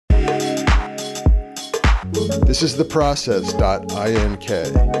This is theprocess.ink.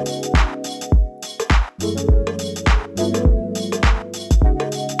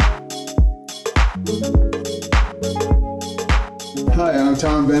 Hi, I'm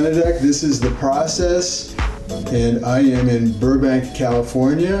Tom Benedek. This is The Process, and I am in Burbank,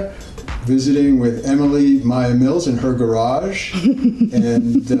 California, visiting with Emily Maya Mills in her garage.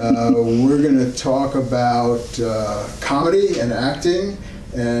 And we're going to talk about comedy and acting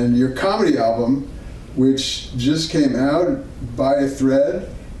and your comedy album, which just came out by a thread,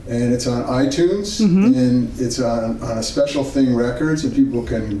 and it's on iTunes, and it's on A Special Thing Records, and people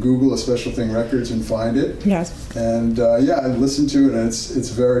can Google A Special Thing Records and find it. Yes. And I listened to it, and it's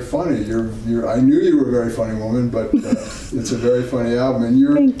very funny. I knew you were a very funny woman, but it's a very funny album. And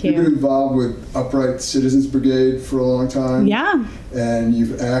you've been involved with Upright Citizens Brigade for a long time. Yeah. And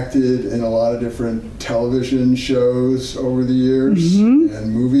you've acted in a lot of different television shows over the years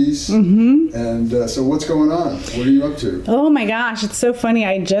and movies. And so what's going on? What are you up to? Oh my gosh, it's so funny.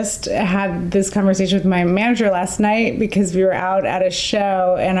 I just had this conversation with my manager last night because we were out at a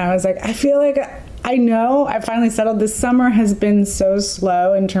show, and I was like, I feel like I finally settled. This summer has been so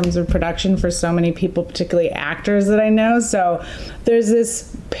slow in terms of production for so many people, particularly actors that I know. So there's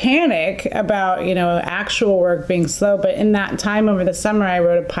this panic about, actual work being slow. But in that time over the summer, I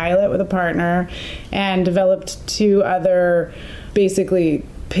wrote a pilot with a partner and developed 2 other basically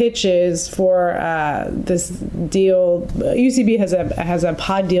pitches for this deal. UCB has a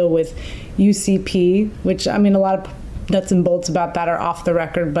pod deal with UCP, which, a lot of nuts and bolts about that are off the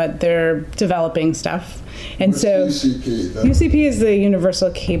record, but they're developing stuff. And What's so UCP? UCP is the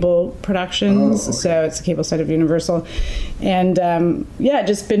Universal Cable Productions. Okay. So it's a cable side of Universal. And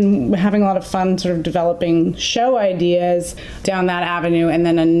just been having a lot of fun sort of developing show ideas down that avenue. And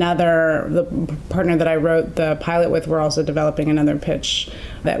then the partner that I wrote the pilot with, we're also developing another pitch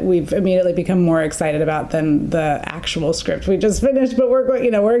that we've immediately become more excited about than the actual script we just finished. But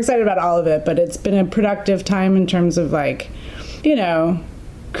we're excited about all of it. But it's been a productive time in terms of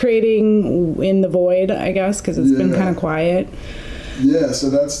creating in the void, I guess, because it's been kind of quiet. Yeah, so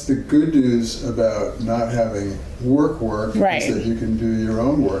that's the good news about not having work, right, is that you can do your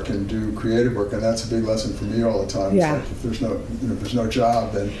own work and do creative work, and that's a big lesson for me all the time. Yeah. It's like if there's no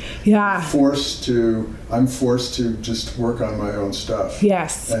job, then I'm forced to just work on my own stuff.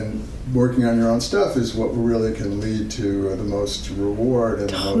 Yes. And working on your own stuff is what really can lead to the most reward and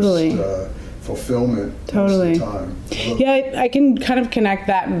the most fulfillment most of the time. Yeah, I can kind of connect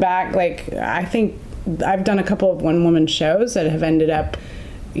that back. I think I've done a couple of one-woman shows that have ended up,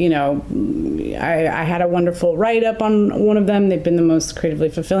 I had a wonderful write-up on one of them. They've been the most creatively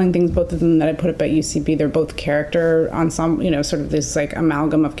fulfilling things, both of them that I put up at UCB. They're both character ensemble, sort of this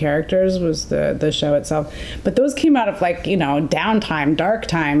amalgam of characters was the show itself. But those came out of downtime, dark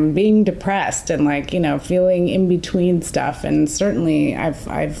time, being depressed and feeling in between stuff. And certainly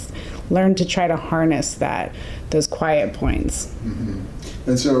I've learned to try to harness those quiet points.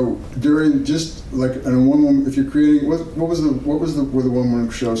 And so during if you're creating, what were the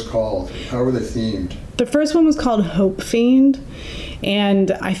one-woman shows called? How were they themed? The first one was called Hope Fiend,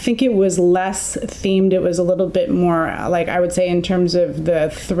 and I think it was less themed. It was a little bit more, I would say in terms of the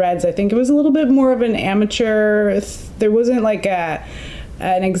threads, I think it was a little bit more of an amateur. There wasn't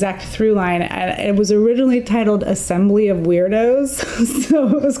an exact through line. It was originally titled Assembly of Weirdos,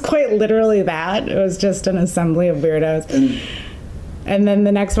 so it was quite literally that. It was just an assembly of weirdos. And then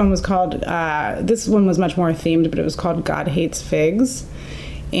the next one was called, this one was much more themed, but it was called God Hates Figs.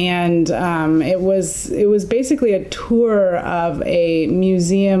 And it was basically a tour of a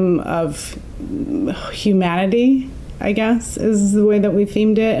museum of humanity, I guess, is the way that we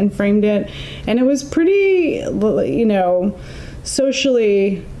themed it and framed it. And it was pretty,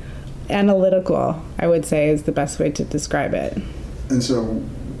 socially analytical, I would say, is the best way to describe it. And so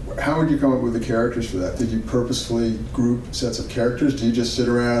how would you come up with the characters for that? Did you purposefully group sets of characters? Do you just sit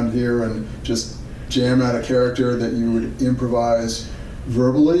around here and just jam out a character that you would improvise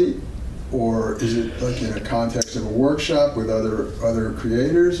verbally? Or is it in a context of a workshop with other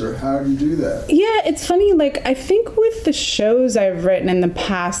creators, or how do you do that? Yeah, it's funny. I think with the shows I've written in the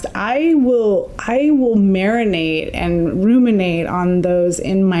past, I will marinate and ruminate on those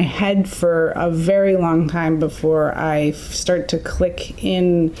in my head for a very long time before I start to click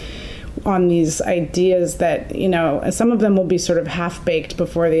in on these ideas that, some of them will be sort of half-baked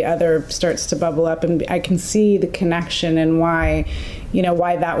before the other starts to bubble up, and I can see the connection and why,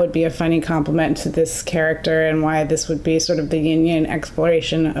 why that would be a funny compliment to this character and why this would be sort of the yin-yang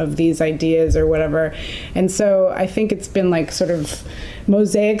exploration of these ideas or whatever. And so I think it's been like sort of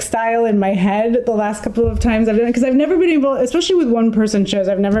mosaic style in my head the last couple of times I've done it, because I've never been able, especially with one-person shows,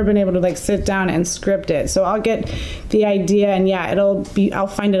 I've never been able to like sit down and script it. So I'll get the idea, and I'll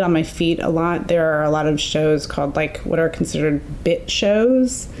find it on my feet a lot. There are a lot of shows called like what are considered bit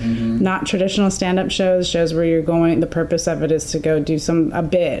shows, not traditional stand-up shows where you're going, the purpose of it is to go do a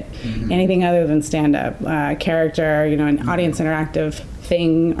bit, anything other than stand-up, character, an audience interactive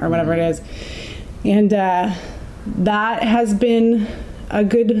thing or whatever it is. And that has been a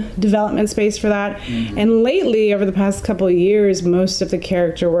good development space for that. And lately, over the past couple of years, most of the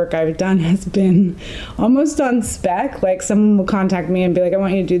character work I've done has been almost on spec. Like someone will contact me and be like, I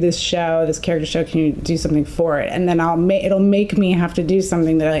want you to do this character show, can you do something for it? And then it'll make me have to do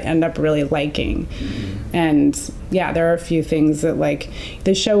something that I end up really liking. And yeah, there are a few things that like,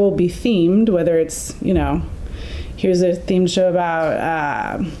 the show will be themed, whether it's, here's a themed show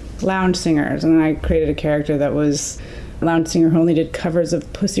about lounge singers, and then I created a character that was a lounge singer who only did covers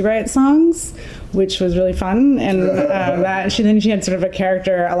of Pussy Riot songs, which was really fun. And then she had sort of a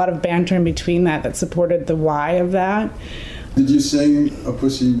character, a lot of banter in between that supported the why of that. Did you sing a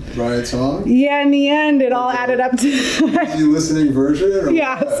Pussy Riot song? Yeah, in the end, it all added up to... Easy listening version? Or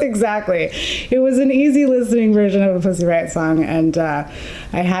yes, what? Exactly. It was an easy listening version of a Pussy Riot song, and I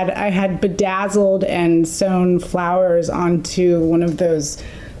had bedazzled and sewn flowers onto one of those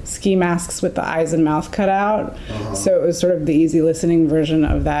ski masks with the eyes and mouth cut out. So it was sort of the easy listening version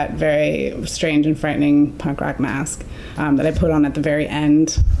of that very strange and frightening punk rock mask that I put on at the very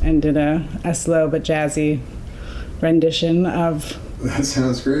end and did a slow but jazzy rendition of... That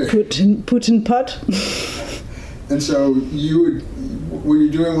sounds great. Putin Putt. And so were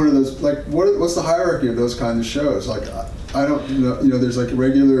you doing one of those, like, what's the hierarchy of those kinds of shows? Like, I don't know, there's like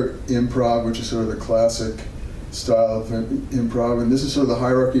regular improv, which is sort of the classic style of improv, and this is sort of the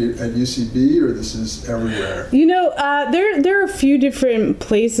hierarchy at UCB, or this is everywhere? There are a few different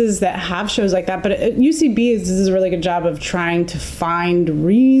places that have shows like that, but at UCB does a really good job of trying to find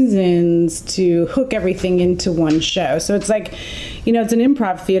reasons to hook everything into one show. So it's like, it's an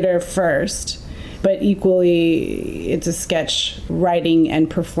improv theater first, but equally it's a sketch writing and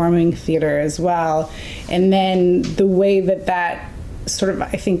performing theater as well. And then the way that sort of, I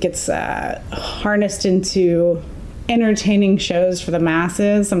think it's harnessed into entertaining shows for the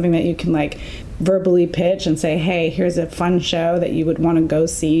masses, something that you can like verbally pitch and say, hey, here's a fun show that you would want to go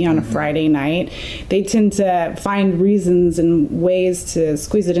see on a Friday night. They tend to find reasons and ways to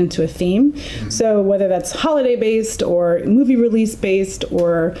squeeze it into a theme. So whether that's holiday based or movie release based,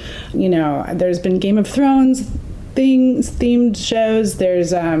 or, there's been Game of Thrones themed shows.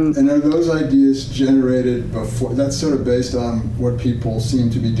 There's and are those ideas generated before? That's sort of based on what people seem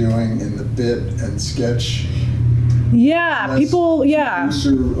to be doing in the bit and sketch. Yeah, people. Yeah.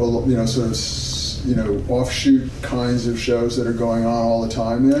 Sort of offshoot kinds of shows that are going on all the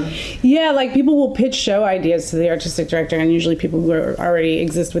time there. Yeah, like people will pitch show ideas to the artistic director, and usually people who already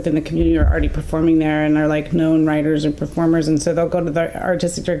exist within the community are already performing there and are like known writers or performers, and so they'll go to the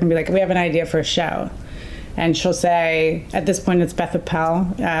artistic director and be like, we have an idea for a show. And she'll say, at this point, it's Beth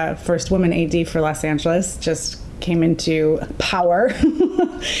Appel, first woman AD for Los Angeles, just came into power in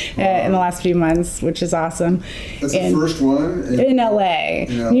the last few months, which is awesome. That's the first one? In LA.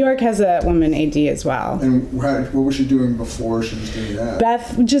 New York has a woman AD as well. And what was she doing before she was doing that?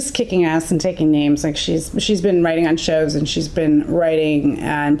 Beth, just kicking ass and taking names. Like she's been writing on shows, and she's been writing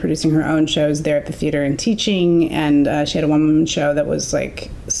and producing her own shows there at the theater and teaching. And she had a one-woman show that was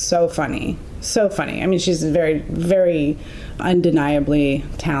like so funny. So funny. I mean, she's very, very undeniably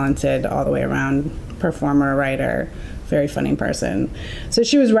talented all the way around. Performer, writer, very funny person. So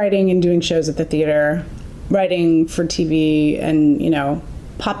she was writing and doing shows at the theater, writing for TV, and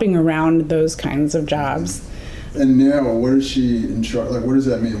popping around those kinds of jobs. And now, what is she in charge? Like, what does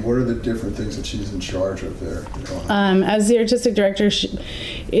that mean? What are the different things that she's in charge of there? As the artistic director,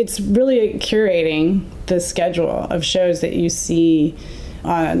 it's really curating the schedule of shows that you see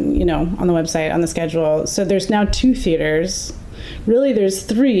on the website, on the schedule. So there's now 2 theaters. Really, there's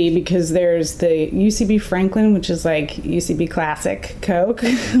 3, because there's the UCB Franklin, which is like UCB Classic Coke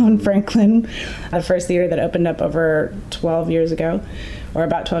on Franklin, the first theater that opened up over 12 years ago, or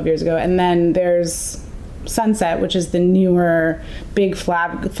about 12 years ago. And then there's Sunset, which is the newer big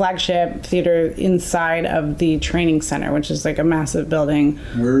flagship theater inside of the training center, which is like a massive building.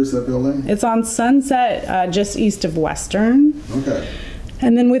 Where is that building? It's on Sunset, just east of Western. Okay.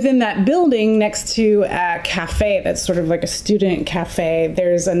 And then within that building, next to a cafe that's sort of like a student cafe,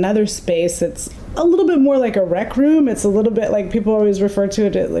 there's another space that's a little bit more like a rec room. It's a little bit like people always refer to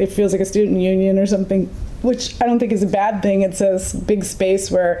it. It feels like a student union or something, which I don't think is a bad thing. It's a big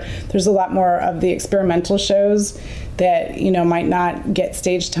space where there's a lot more of the experimental shows that, you know, might not get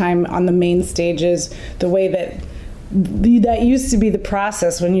stage time on the main stages the way that used to be the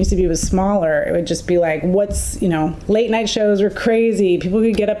process. When UCB was smaller, it would just be like, what's, you know, late night shows were crazy. People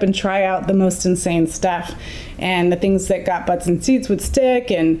could get up and try out the most insane stuff. And the things that got butts and seats would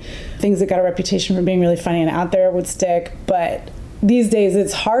stick, and things that got a reputation for being really funny and out there would stick. But these days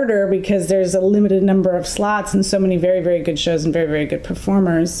it's harder because there's a limited number of slots and so many very, very good shows and very, very good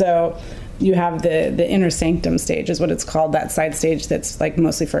performers. So you have the inner sanctum stage is what it's called, that side stage that's like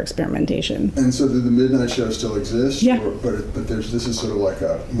mostly for experimentation. And so the midnight show still exists? Yeah. But this is sort of like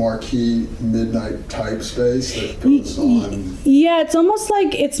a marquee midnight type space that goes on. Yeah, it's almost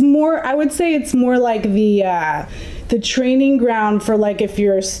like it's more, I would say it's more like the training ground for, like, if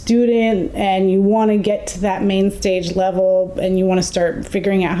you're a student and you want to get to that main stage level and you want to start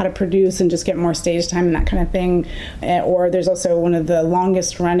figuring out how to produce and just get more stage time and that kind of thing. Or there's also one of the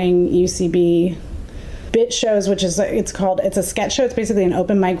longest running UCB bit shows, which is, it's a sketch show. It's basically an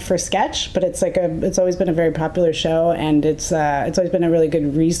open mic for sketch, but it's always been a very popular show, and it's always been a really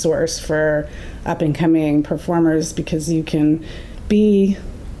good resource for up and coming performers, because you can be,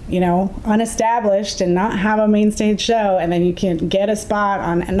 you know, unestablished and not have a main stage show, and then you can get a spot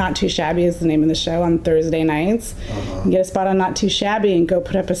on Not Too Shabby is the name of the show, on Thursday nights. You can get a spot on Not Too Shabby and go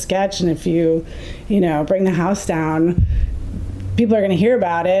put up a sketch, and if you know, bring the house down, people are going to hear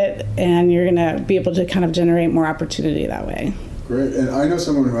about it, and you're going to be able to kind of generate more opportunity that way. Great. And I know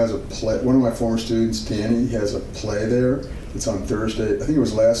someone who has a play. One of my former students, Danny, has a play there. It's on Thursday. I think it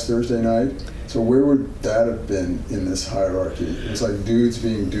was last Thursday night. So where would that have been in this hierarchy? It was like dudes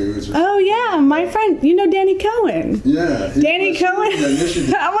being dudes. Oh, yeah. My friend, you know Danny Cohen. Yeah. Danny Cohen.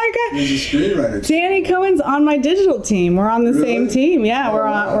 Oh, my God. He's a screenwriter. Danny Cohen's on my digital team. We're on the same team. Yeah, we're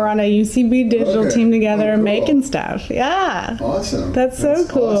on a UCB digital team together, cool. Making stuff. Yeah. Awesome. That's so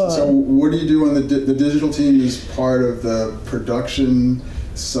cool. Awesome. So what do you do on the digital team? Is part of the production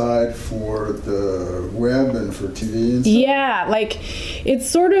side for the web and for TV and stuff? Yeah, like, it's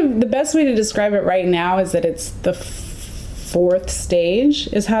sort of, the best way to describe it right now is that it's the fourth stage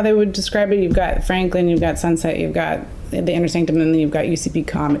is how they would describe it. You've got Franklin, you've got Sunset, you've got the Inner Sanctum, and then you've got UCB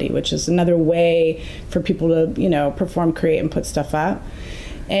Comedy, which is another way for people to, you know, perform, create, and put stuff up.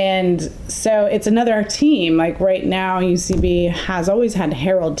 And so it's another team. Like right now, UCB has always had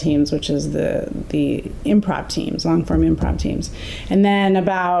Herald teams, which is the improv teams, long-form improv teams. And then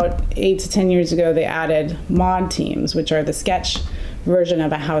about 8 to 10 years ago, they added mod teams, which are the sketch version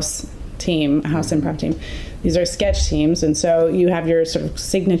of a house team, a house improv team. These are sketch teams, and so you have your sort of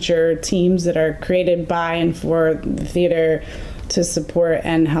signature teams that are created by and for the theater to support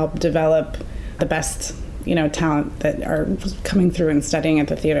and help develop the best, you know, talent that are coming through and studying at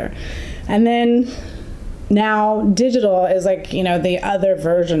the theater. And then now digital is like, you know, the other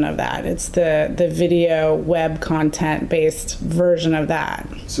version of that. It's the video web content based version of that.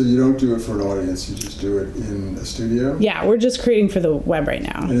 So you don't do it for an audience, you just do it in a studio? Yeah, we're just creating for the web right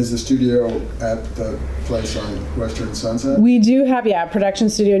now. And is the studio at the place on Western Sunset? We do have, production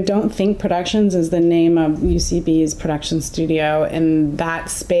studio. Don't Think Productions is the name of UCB's production studio. In that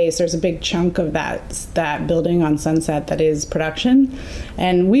space, there's a big chunk of that building on Sunset that is production.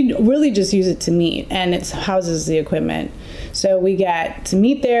 And we really just use it to meet, and it houses the equipment. So we get to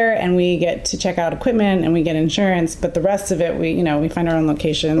meet there, and we get to check out equipment, and we get insurance, but the rest of it, we find our own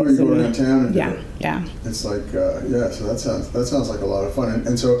locations. Oh, you go around town and do it. Yeah. It's like, so that sounds like a lot of fun.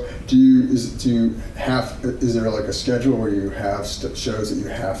 And so is there like a schedule where you have shows that you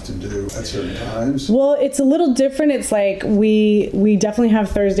have to do at certain times? Well, it's a little different. It's like we definitely have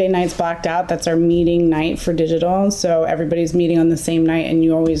Thursday nights blocked out. That's our meeting night for digital. So everybody's meeting on the same night, and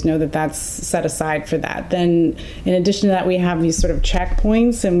you always know that that's set aside for that. Then in addition to that, we have these sort of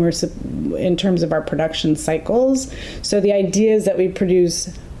checkpoints, and we're in terms of our production cycles. So the idea is that we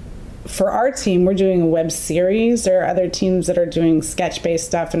produce, for our team, we're doing a web series. There are other teams that are doing sketch-based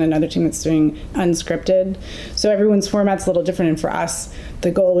stuff, and another team that's doing unscripted. So everyone's format's a little different, and for us,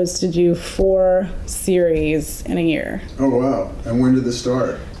 the goal is to do 4 series in a year. Oh, wow. And when did this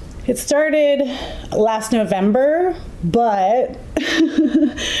start? It started last November, but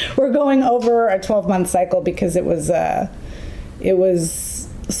we're going over a 12-month cycle because it was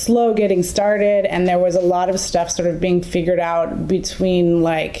slow getting started, and there was a lot of stuff sort of being figured out between,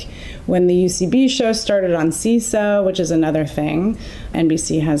 like, when the UCB show started on Seeso, which is another thing.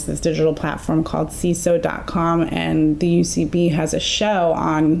 NBC has this digital platform called Seeso.com, and the UCB has a show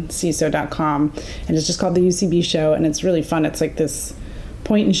on Seeso.com, and it's just called the UCB show, and it's really fun. It's like this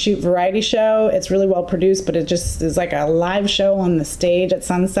point and shoot variety show. It's really well produced, but it just is like a live show on the stage at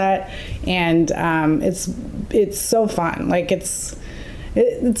Sunset, and it's so fun. Like it's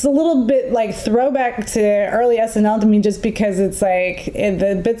a little bit like throwback to early SNL to me, just because it's like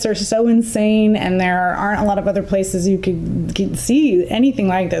the bits are so insane, and there aren't a lot of other places you could see anything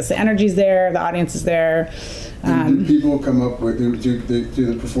like this. The energy's there, the audience is there. Do people come up with, do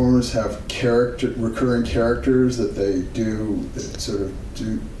the performers have recurring characters that they do that sort of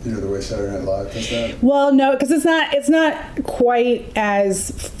do, the way Saturday Night Live does that? Well, no, because it's not quite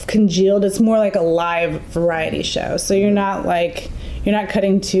as congealed. It's more like a live variety show. So you're not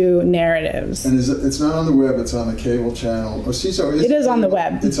cutting to narratives. And it's not on the web, it's on the cable channel. Oh, see, so it is on the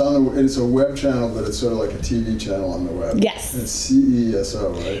web. It's a web channel, but it's sort of like a TV channel on the web. Yes. And it's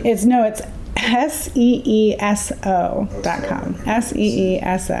CESO, right? It's SEESO.com.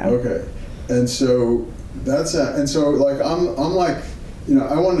 SEESO. Okay. And so that's that. And so like I'm like,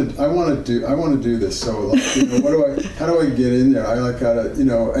 I want to do this. So like, how do I get in there? I like gotta,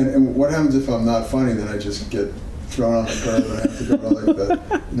 and what happens if I'm not funny? Then I just get thrown on the curb and I have to go to like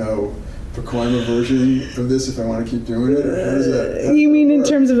the, Pacoima version of this if I want to keep doing it? Or how does that you mean work? In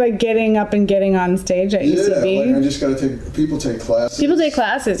terms of like getting up and getting on stage at UCB? Yeah, like I just got to people take classes. People take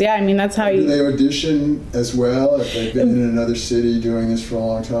classes, yeah. I mean, that's how Do they audition as well if they've been in another city doing this for a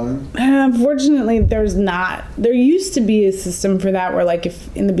long time? Unfortunately, there's not. There used to be a system for that where, like,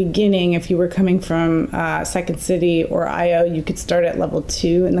 if in the beginning, if you were coming from Second City or IO, you could start at level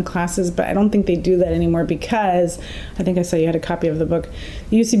 2 in the classes, but I don't think they do that anymore because I think I saw you had a copy of the book.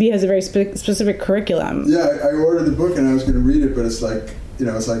 UCB has a very specific curriculum. Yeah, I ordered the book and I was going to read it, but it's like,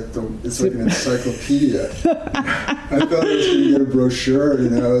 it's like an encyclopedia. I thought I was going to get a brochure, I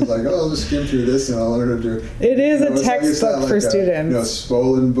was like, I'll just skim through this and I'll learn how to do it. It is a textbook for students.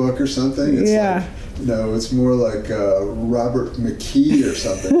 Spolin book or something. It's like, it's more like Robert McKee or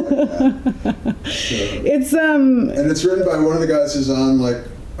something like that. So, and it's written by one of the guys who's on like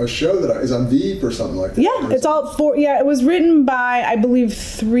a show that is on Veep or something like that. Yeah, it's all 4. Yeah, it was written by, I believe,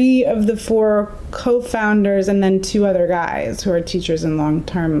 3 of the 4 co-founders and then 2 other guys who are teachers and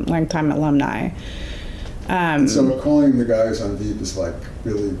long-time alumni. So calling the guys on Veep is like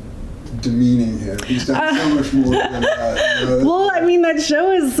really demeaning him. He's done so much more than that. Well, I mean, that show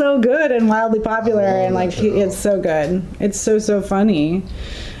is so good and wildly popular, and like it's so good. It's so funny.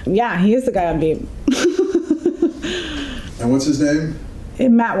 Yeah, he is the guy on Veep. And what's his name?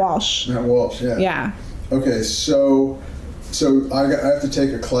 Matt Walsh. Matt Walsh, yeah. Yeah. Okay, so I have to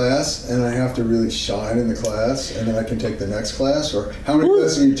take a class, and I have to really shine in the class, and then I can take the next class? Or how many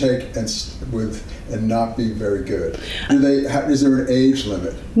classes can you take and not be very good? Is there an age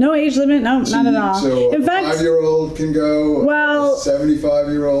limit? No age limit, no, not at all. So in fact, a 5-year-old can go, well, a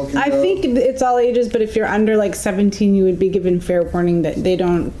 75-year-old can go? I think it's all ages, but if you're under like 17, you would be given fair warning that they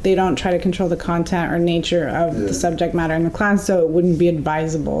don't try to control the content or nature of the subject matter in the class, so it wouldn't be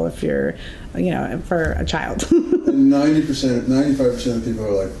advisable if you're, for a child. And 95% of people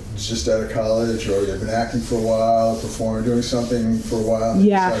are like just out of college, or they've been acting for a while, performing, doing something for a while.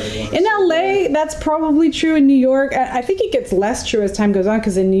 Yeah. In LA, that's probably true. In New York, I think it gets less true as time goes on,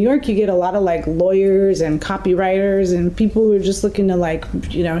 because in New York, you get a lot of like lawyers and copywriters and people who are just looking to like,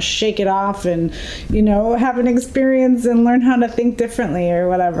 shake it off and, have an experience and learn how to think differently or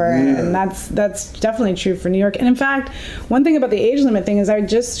whatever. Yeah. And that's definitely true for New York. And in fact, one thing about the age limit thing is I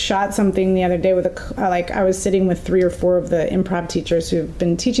just shot something the other day with I was sitting with 3 or 4 of the improv teachers who've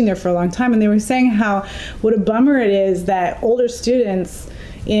been teaching there for a long time, and they were saying what a bummer it is that older students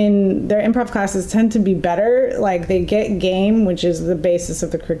in their improv classes tend to be better. Like, they get game, which is the basis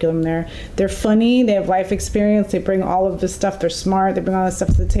of the curriculum there. They're funny, they have life experience, they bring all of this stuff, they're smart, they bring all this stuff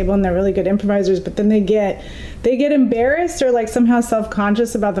to the table, and they're really good improvisers, but then they get embarrassed or like somehow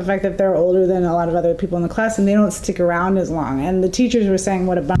self-conscious about the fact that they're older than a lot of other people in the class, and they don't stick around as long. And the teachers were saying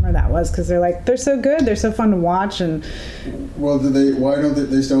what a bummer that was, because they're like, they're so good, they're so fun to watch. And well, why don't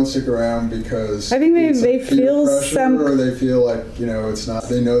they don't stick around? Because I think they feel some, or they feel like it's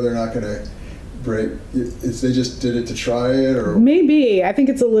not, they know they're not going to break. They just did it to try it, or maybe I think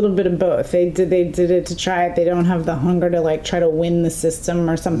it's a little bit of both. They did it to try it. They don't have the hunger to like try to win the system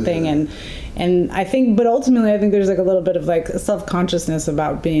or something. Yeah. And I think, but ultimately, I think there's like a little bit of like self-consciousness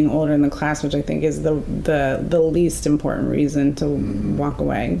about being older in the class, which I think is the least important reason to walk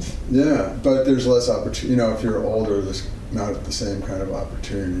away. Yeah, but there's less opportunity. If you're older, there's not the same kind of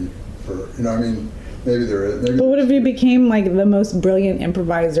opportunity for. Maybe there is. But what if you became like the most brilliant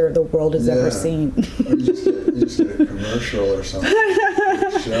improviser the world has ever seen? Or you just get a commercial or something.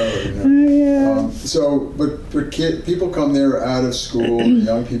 Show, but people come there out of school,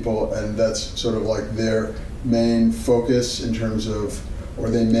 young people, and that's sort of like their main focus in terms of, or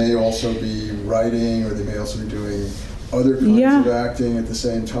they may also be writing, or they may also be doing other kinds of acting at the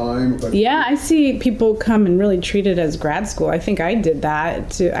same time. But yeah, I see people come and really treat it as grad school. I think I did that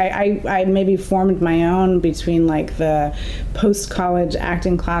too. I maybe formed my own between like the post-college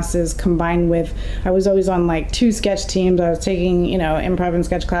acting classes combined with, I was always on like 2 sketch teams. I was taking, improv and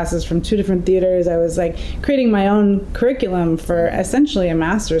sketch classes from 2 different theaters. I was like creating my own curriculum for essentially a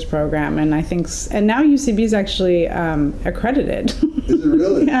master's program. And I think, and now UCB is actually accredited. Is it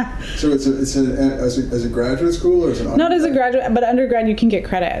really? Yeah. So it's as a graduate school, or is it not as a graduate, but undergrad you can get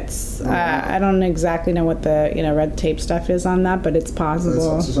credits. I don't exactly know what the red tape stuff is on that, but it's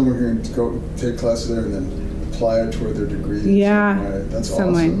possible. So someone can go take classes there and then apply it toward their degree. Yeah, that's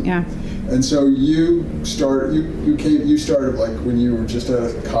something. Awesome. Yeah. And so you started like when you were just out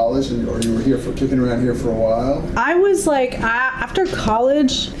of college, or you were kicking around here for a while? I was like after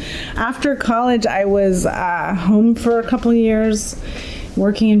college I was home for a couple years,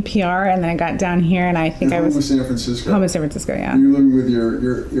 working in PR, and then I got down here, and I think I was home in San Francisco. Home in San Francisco, yeah. Were you living with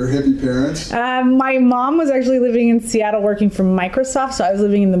your hippie parents? My mom was actually living in Seattle working for Microsoft, so I was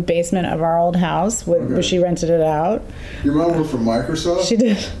living in the basement of our old house, where she rented it out. Your mom worked for Microsoft? She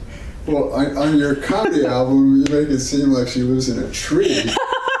did. Well, on your comedy album, you make it seem like she lives in a tree.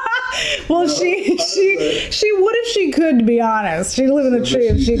 Well, she would if she could, to be honest. She'd live in the tree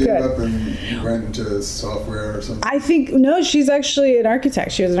if she could. Up and went into software or something? I think, no, she's actually an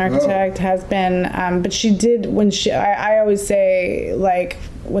architect. She was an architect, has been, but she did, I always say, like,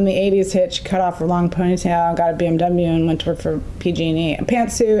 when the 80s hit, she cut off her long ponytail, got a BMW, and went to work for PG&E. A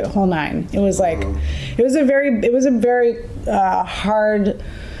pantsuit, whole nine. It was like, it was a very hard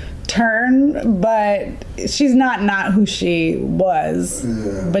turn, but she's not who she was.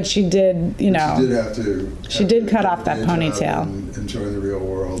 Yeah. But she did, She did have to. She did cut off that ponytail. And enjoy the real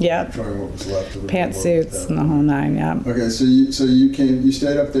world. Yep. Enjoying what was left of the pantsuits and the whole nine. Yeah. Okay, so you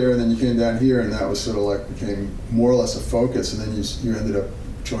stayed up there, and then you came down here, and that was sort of like became more or less a focus, and then you ended up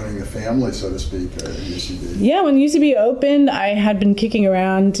joining the family, so to speak, at UCB. Yeah, when UCB opened, I had been kicking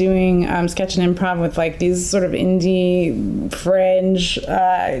around doing sketch and improv with like these sort of indie fringe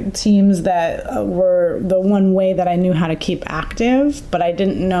teams that were the one way that I knew how to keep active, but I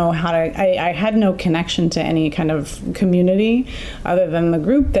didn't know how to, I had no connection to any kind of community other than the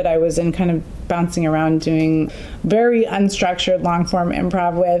group that I was in, kind of bouncing around doing very unstructured long form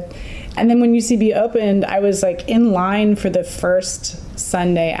improv with. And then when UCB opened, I was like in line for the first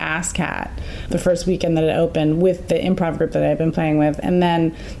Sunday ASCAT, the first weekend that it opened, with the improv group that I've been playing with. And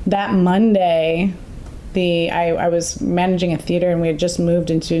then that Monday, I was managing a theater, and we had just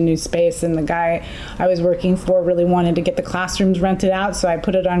moved into a new space, and the guy I was working for really wanted to get the classrooms rented out, so I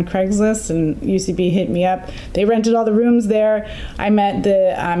put it on Craigslist, and UCB hit me up. They rented all the rooms there. I met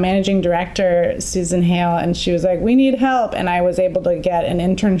the managing director, Susan Hale, and she was like, we need help, and I was able to get an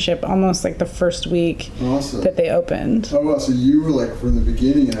internship almost like the first week that they opened. Oh, wow, so you were like from the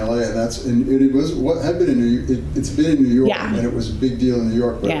beginning in LA, and it was what had been in New York. It's been in New York, yeah. And it was a big deal in New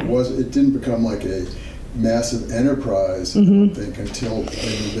York, but yeah. It didn't become like a massive enterprise, I don't think, until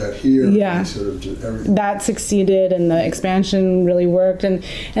they moved out here. Yeah, sort of just everything. That succeeded, and the expansion really worked, and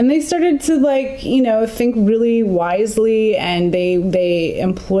they started to think really wisely, and they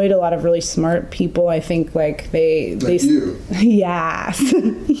employed a lot of really smart people. I think they you. Yes,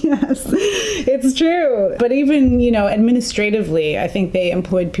 yes, it's true. But even administratively, I think they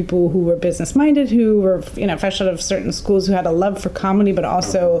employed people who were business minded, who were fresh out of certain schools, who had a love for comedy, but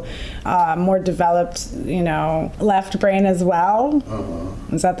also more developed left brain as well.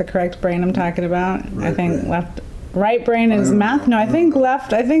 Is that the correct brain I'm talking about? Right, I think brain. Right brain is math. No, I think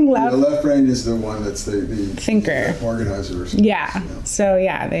left. Yeah, the left brain is the one that's the thinker, organizer. Or something. Yeah. So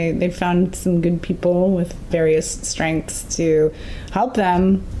yeah, they found some good people with various strengths to help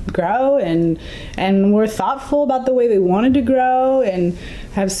them grow, and were thoughtful about the way they wanted to grow, and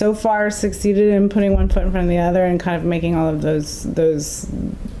have so far succeeded in putting one foot in front of the other, and kind of making all of those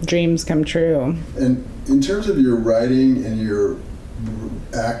dreams come true. And in terms of your writing and your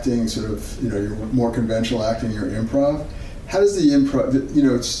acting, sort of, your more conventional acting, your improv, how does the improv,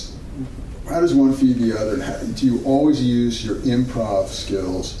 how does one feed the other? Do you always use your improv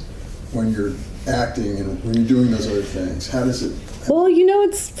skills when you're acting and when you're doing those other things? How does it? Well,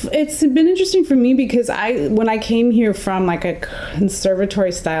 it's been interesting for me, because when I came here from like a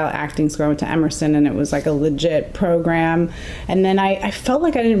conservatory style acting school, I went to Emerson, and it was like a legit program. And then I felt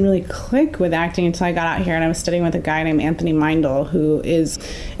like I didn't really click with acting until I got out here, and I was studying with a guy named Anthony Meindl, who is,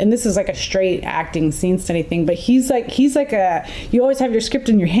 and this is like a straight acting scene study thing, but he's like you always have your script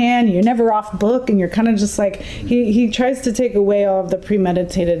in your hand, you're never off book, and you're kind of just like, he tries to take away all of the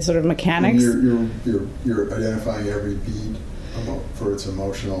premeditated sort of mechanics. And you're identifying every beat for its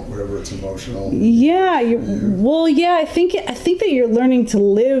emotional, whatever its emotional. Yeah, I think that you're learning to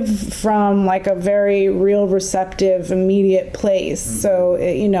live from like a very real, receptive, immediate place. Mm-hmm. So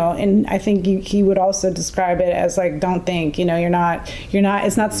and I think he would also describe it as like, don't think. You're not.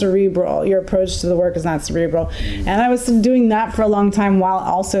 It's not cerebral. Your approach to the work is not cerebral. Mm-hmm. And I was doing that for a long time while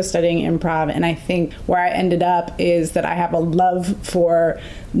also studying improv. And I think where I ended up is that I have a love for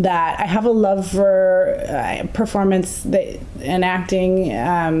that. I have a love for performance and acting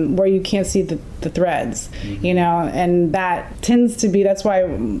where you can't see the threads, mm-hmm. And that tends to be, that's why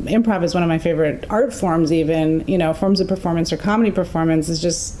improv is one of my favorite art forms, even, forms of performance or comedy performance is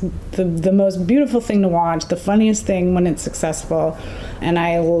just the most beautiful thing to watch, the funniest thing when it's successful. And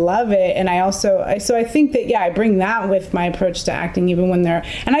I love it. And so I think that, I bring that with my approach to acting, even when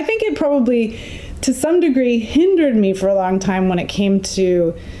and I think it probably, to some degree, hindered me for a long time when it came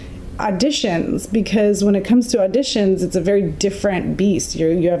to auditions, because when it comes to auditions, it's a very different beast.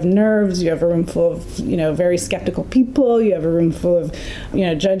 You have nerves, you have a room full of very skeptical people, you have a room full of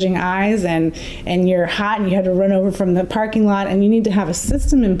judging eyes, and you're hot and you had to run over from the parking lot, and you need to have a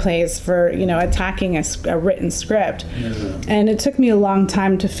system in place for attacking a written script. Mm-hmm. And it took me a long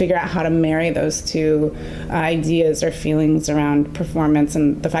time to figure out how to marry those two ideas or feelings around performance,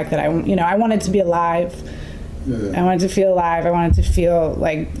 and the fact that I wanted to be alive. Yeah. I wanted to feel alive. I wanted to feel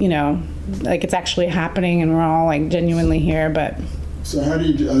like like it's actually happening, and we're all like genuinely here. But so, how do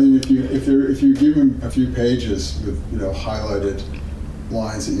you? I mean, if you give him a few pages with highlighted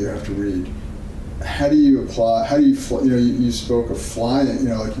lines that you have to read, how do you apply? How do you you spoke of flying.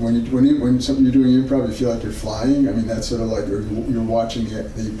 Like when you're doing improv, you feel like you're flying. I mean, that's sort of like you're watching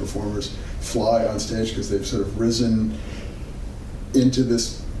the performers fly on stage because they've sort of risen into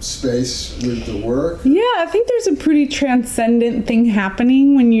this space with the work. Yeah, I think there's a pretty transcendent thing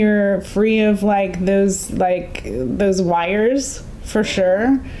happening when you're free of those wires, for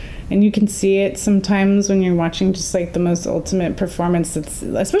sure. And you can see it sometimes when you're watching just the most ultimate performance. It's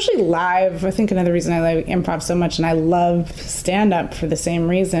especially live. I think another reason I like improv so much and I love stand-up for the same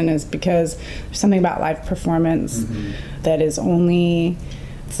reason is because there's something about live performance mm-hmm. that is only...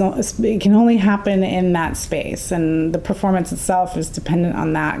 it can only happen in that space, and the performance itself is dependent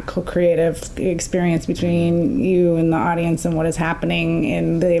on that co-creative experience between you and the audience and what is happening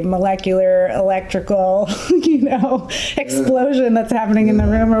in the molecular electrical explosion that's happening in the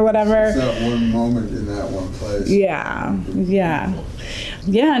room or whatever. It's that one moment in that one place. Yeah,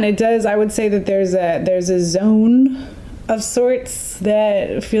 and it does. I would say that there's a zone of sorts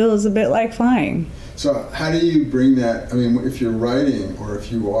that feels a bit like flying. So how do you bring that? I mean, if you're writing or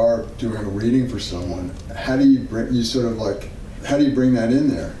if you are doing a reading for someone, how do you bring that in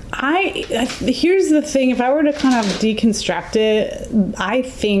there? Here's the thing. If I were to kind of deconstruct it, I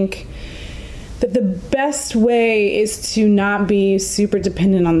think that the best way is to not be super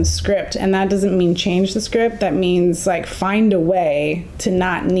dependent on the script. And that doesn't mean change the script. That means find a way to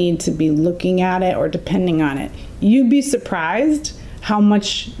not need to be looking at it or depending on it. You'd be surprised how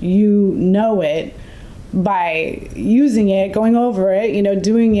much you know it by using it, going over it,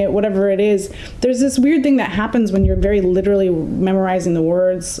 doing it, whatever it is. There's this weird thing that happens when you're very literally memorizing the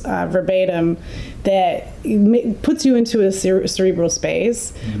words verbatim that puts you into a cerebral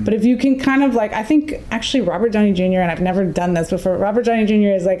space. Mm-hmm. But if you can kind of I think actually Robert Downey Jr., and I've never done this before, Robert Downey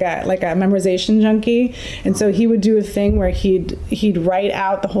Jr. is like a memorization junkie. And so he would do a thing where he'd write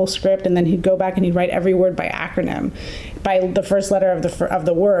out the whole script, and then he'd go back and he'd write every word by acronym, by the first letter of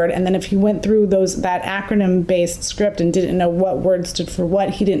the word. And then if he went through that acronym based script and didn't know what word stood for what,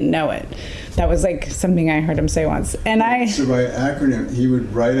 he didn't know it. That was something I heard him say once. And so by acronym, he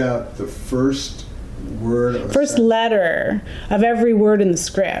would write out the first letter of every word in the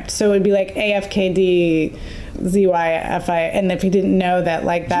script. So it would be AFKD ZYFI, and if he didn't know that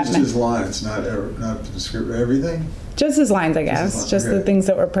that just his lines, not the script, everything. Just his lines, I guess. Just the things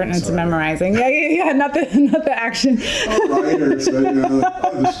that were pertinent to memorizing. Yeah, not the action. Writers,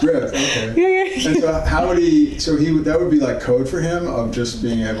 the script. Okay. Yeah. And so how would that would be code for him of just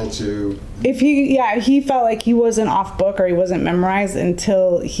being able to. If he felt like he wasn't off book or he wasn't memorized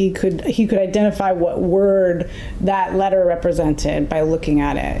until he could identify what word that letter represented by looking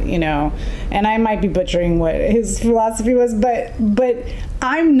at it, And I might be butchering what his philosophy was, but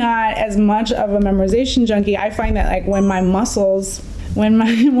I'm not as much of a memorization junkie. I find that when my muscles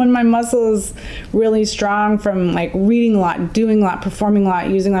really strong from reading a lot, doing a lot, performing a lot,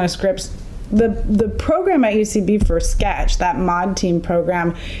 using a lot of scripts, the program at UCB for Sketch, that mod team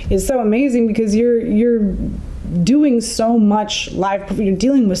program, is so amazing because you're doing so much live, you're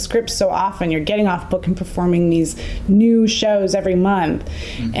dealing with scripts so often, you're getting off book and performing these new shows every month.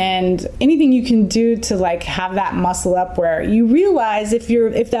 And anything you can do to like have that muscle up, where you realize if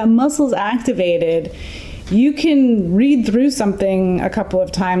that muscle's activated, you can read through something a couple of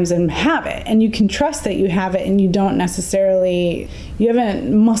times and have it, and you can trust that you have it, and you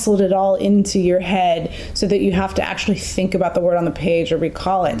haven't muscled it all into your head so that you have to actually think about the word on the page or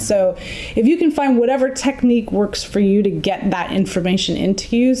recall it. So if you can find whatever technique works for you to get that information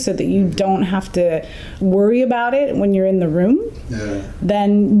into you so that you don't have to worry about it when you're in the room,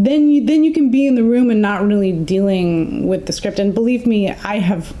 then you can be in the room and not really dealing with the script. And believe me, I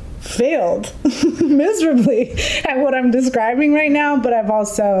have failed miserably at what I'm describing right now, but I've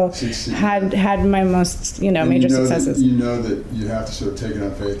also had my most major successes. That you have to sort of take it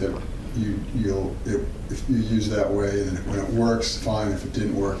on faith that if you use that way, then when it works, fine. If it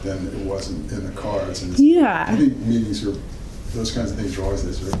didn't work, then it wasn't in the cards. And I think meetings are, those kinds of things are always,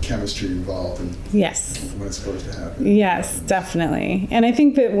 there's sort of chemistry involved in when it's supposed to happen. Yes, definitely. And I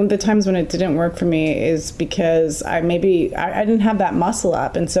think that the times when it didn't work for me is because I didn't have that muscle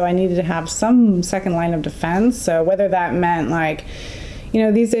up, and so I needed to have some second line of defense. So whether that meant like,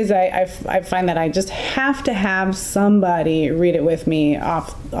 these days I find that I just have to have somebody read it with me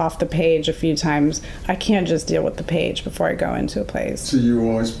off the page a few times. I can't just deal with the page before I go into a place. So you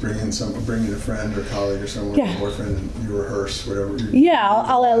always bring in a friend or colleague or someone, a boyfriend, and you rehearse whatever.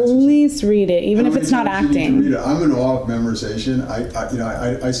 I'll at least read it, even if it's not acting. Read it? I'm in awe of memorization.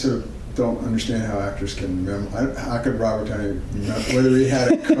 I sort of don't understand how actors can how could Robert Downey, whether he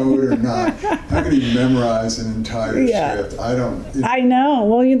had a code or not, how could he memorize an entire script? I know.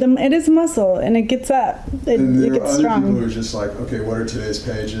 Well, it is muscle, and it gets up. It gets strong. Other people who are just like, okay, what are today's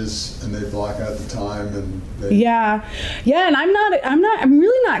pages, and they block out the time, and and I'm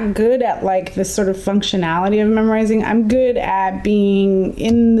really not good at like this sort of functionality of memorizing. I'm good at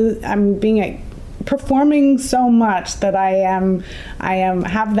performing so much that I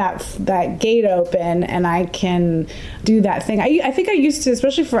have that gate open, and I can do that thing. I think I used to,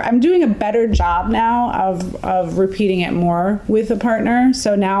 especially I'm doing a better job now of repeating it more with a partner.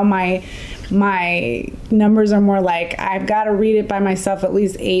 So now my numbers are more like, I've got to read it by myself at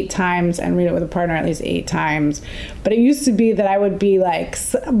least 8 times and read it with a partner at least 8 times. But it used to be that I would be like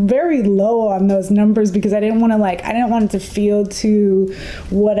very low on those numbers because I didn't want it to feel too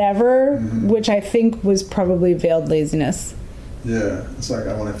whatever, which I think was probably veiled laziness. Yeah, it's like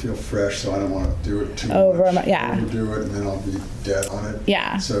I want to feel fresh, so I don't want to do it too much. Overdo it, and then I'll be dead on it.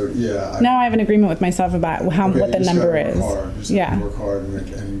 Yeah. So now I have an agreement with myself about what the number is. Work hard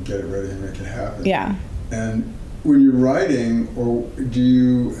and get it ready and make it happen. Yeah. And when you're writing, or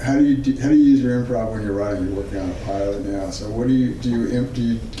how do you use your improv when you're writing? You're working on a pilot now, so what do you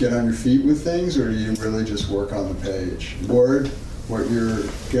get on your feet with things, or do you really just work on the page? What you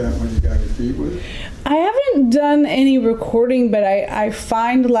get on your feet with? I haven't done any recording, but I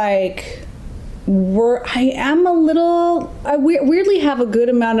find like I weirdly have a good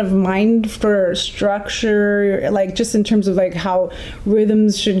amount of mind for structure, like just in terms of like how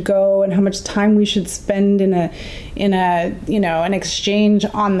rhythms should go and how much time we should spend in an exchange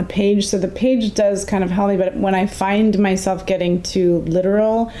on the page. So the page does kind of help me, but when I find myself getting too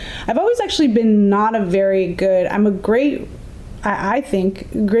literal, I've always actually been I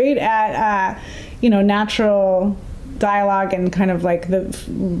think great at natural dialogue and kind of like the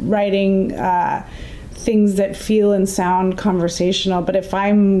writing things that feel and sound conversational. But if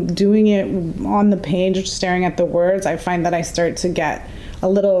I'm doing it on the page, staring at the words, I find that I start to get a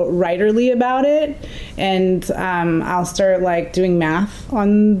little writerly about it, and I'll start like doing math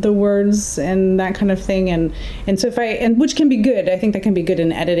on the words and that kind of thing, and so which can be good. I think that can be good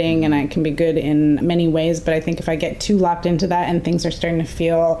in editing, and it can be good in many ways, but I think if I get too locked into that and things are starting to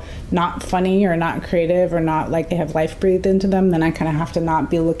feel not funny or not creative or not like they have life breathed into them, then I kind of have to not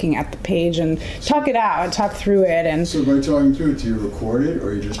be looking at the page and talk it out and talk through it. And so by talking through it, do you record it,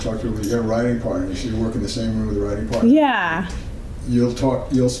 or you just talk through it with your writing partner? So you work in the same room with the writing partner? Yeah. You'll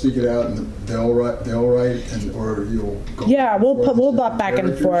speak it out, and they'll write, or you'll go. Yeah, we'll bop back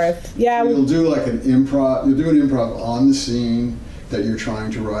and forth. Yeah, so you'll do like an improv. You'll do an improv on the scene that you're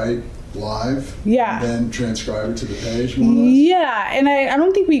trying to write live. Yeah. And then transcribe it to the page, more or less. Yeah, and I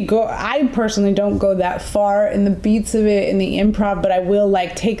don't think I personally don't go that far in the beats of it in the improv, but I will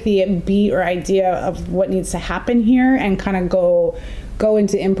like take the beat or idea of what needs to happen here and kind of go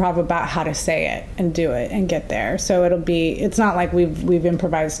into improv about how to say it and do it and get there. So it's not like we've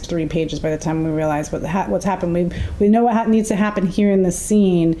improvised 3 pages by the time we realize what's happened. We know what needs to happen here in the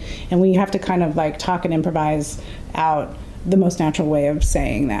scene, and we have to kind of like talk and improvise out the most natural way of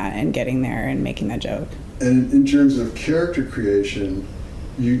saying that and getting there and making that joke. And in terms of character creation,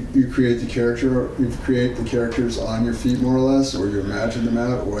 you create the characters on your feet more or less, or you imagine them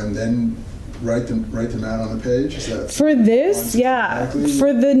out, and then write them out on the page? Is that for this? Yeah. Exactly?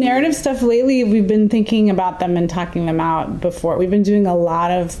 For the narrative stuff lately, we've been thinking about them and talking them out before. We've been doing a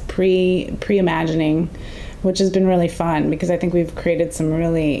lot of pre-imagining, which has been really fun because I think we've created some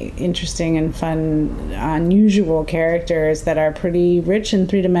really interesting and fun, unusual characters that are pretty rich and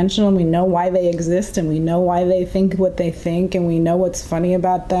three-dimensional. And we know why they exist, and we know why they think what they think, and we know what's funny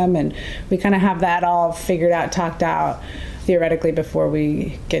about them, and we kind of have that all figured out, talked out theoretically before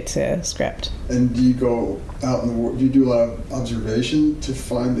we get to script. And do you go out in the world, do you do a lot of observation to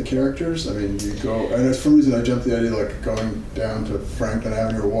find the characters? I mean, do you go, and for some reason I jumped the idea like going down to Franklin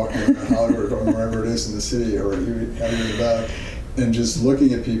Avenue or walking around Hollywood or going wherever it is in the city or even out in the back and just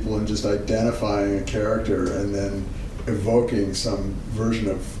looking at people and just identifying a character and then evoking some version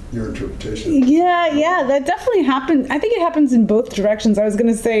of your interpretation. Yeah, that definitely happens. I think it happens in both directions. I was going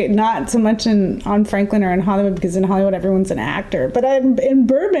to say not so much on Franklin or in Hollywood, because in Hollywood everyone's an actor. But in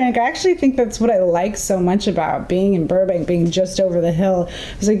Burbank, I actually think that's what I like so much about being in Burbank, being just over the hill.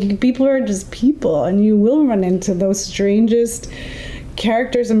 It's like people are just people, and you will run into those strangest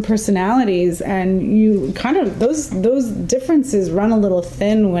characters and personalities, and you kind of those differences run a little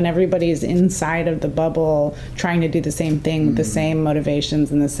thin when everybody's inside of the bubble trying to do the same thing with the same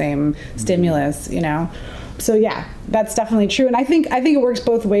motivations and the same stimulus, you know. So yeah, that's definitely true, and I think it works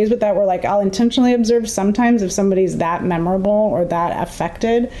both ways with that, where like I'll intentionally observe sometimes if somebody's that memorable or that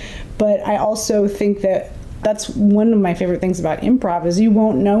affected, but I also think that that's one of my favorite things about improv is you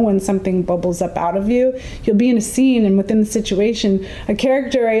won't know when something bubbles up out of you. You'll be in a scene, and within the situation, a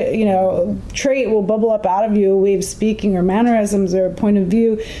character, you know, trait will bubble up out of you, a way of speaking or mannerisms or a point of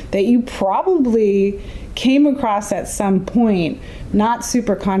view that you probably came across at some point, not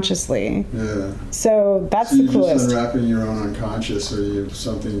super consciously. Yeah. So that's the coolest. Just unwrapping your own unconscious, or you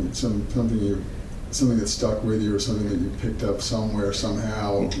something that stuck with you, or something that you picked up somewhere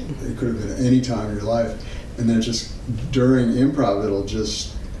somehow. It could have been any time in your life. And then just during improv, it'll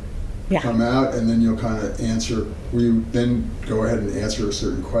just come out, and then you'll kind of answer. Will you then go ahead and answer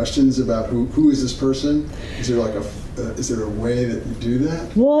certain questions about who is this person? Is there like is there a way that you do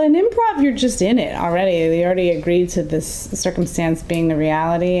that? Well, in improv, you're just in it already. They already agreed to this circumstance being the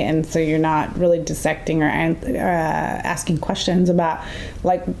reality, and so you're not really dissecting or asking questions about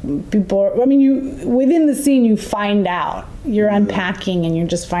like people. I mean, you within the scene, you find out. You're unpacking, and you're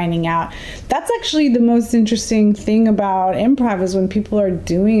just finding out. That's actually the most interesting thing about improv is when people are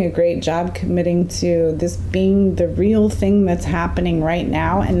doing a great job committing to this being the real thing that's happening right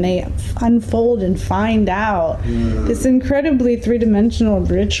now, and they unfold and find out this incredibly three-dimensional,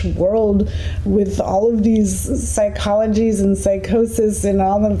 rich world with all of these psychologies and psychosis and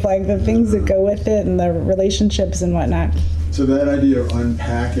all of like the things that go with it and the relationships and whatnot. So that idea of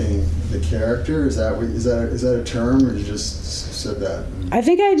unpacking the character, is that a term, or you just said that? I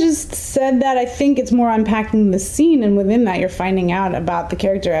think I just said that. I think it's more unpacking the scene, and within that you're finding out about the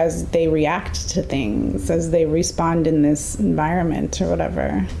character as they react to things, as they respond in this environment or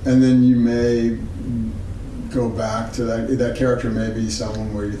whatever. And then you may go back to that character may be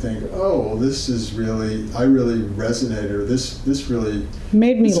someone where you think, oh, well, this is really, I really resonated, or this really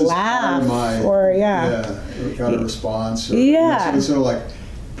made me laugh, got a response. Or, you know, so it's sort of like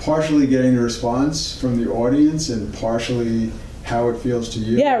partially getting a response from the audience and partially how it feels to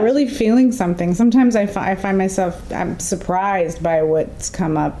you. Yeah, really feeling something. Sometimes I find myself, I'm surprised by what's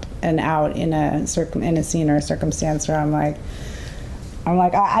come up and out in a scene or a circumstance where I'm like,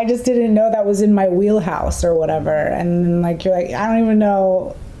 I just didn't know that was in my wheelhouse or whatever. And then like, you're like, I don't even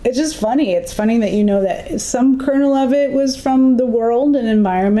know. It's just funny. It's funny that you know that some kernel of it was from the world and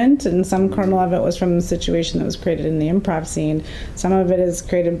environment, and some kernel of it was from the situation that was created in the improv scene. Some of it is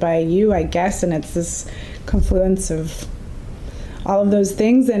created by you, I guess, and it's this confluence of all of those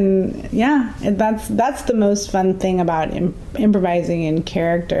things. And yeah, that's the most fun thing about improvising in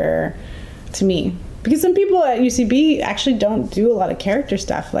character to me. Because some people at UCB actually don't do a lot of character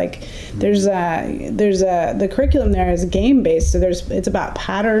stuff. Like the curriculum there is game based, so it's about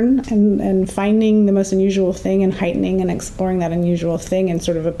pattern and finding the most unusual thing and heightening and exploring that unusual thing and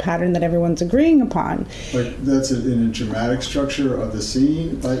sort of a pattern that everyone's agreeing upon. Like that's in a dramatic structure of the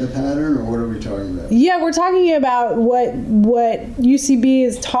scene, like the pattern, or what are we talking about? Yeah, we're talking about what UCB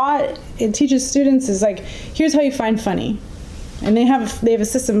is taught. It teaches students is like, here's how you find funny, and they have a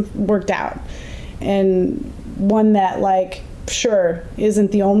system worked out. And one that, like, sure,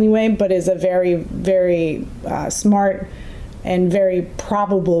 isn't the only way, but is a very, very smart and very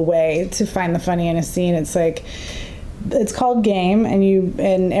probable way to find the funny in a scene. It's like, it's called game,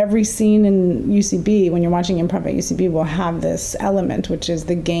 and every scene in UCB, when you're watching improv at UCB, will have this element, which is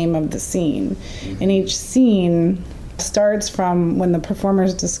the game of the scene. And each scene starts from when the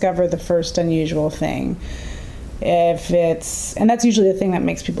performers discover the first unusual thing. And that's usually the thing that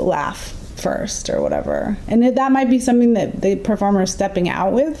makes people laugh first or whatever. And that might be something that the performer is stepping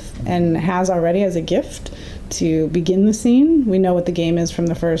out with and has already as a gift to begin the scene. We know what the game is from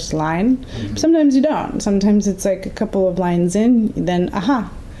the first line. Mm-hmm. Sometimes you don't. Sometimes it's like a couple of lines in, then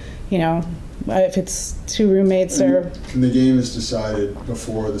if it's two roommates and the game is decided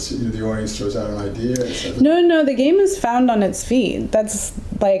before the audience throws out an idea? No, the game is found on its feet. That's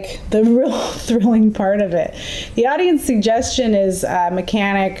like the real thrilling part of it. The audience suggestion is a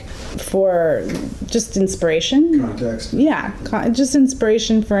mechanic for just inspiration. Context. Yeah, just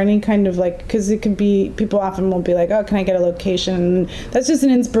inspiration for any kind of because it could be, people often will be like, oh, can I get a location? That's just an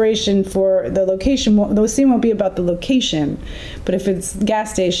inspiration for the location. The scene won't be about the location, but if it's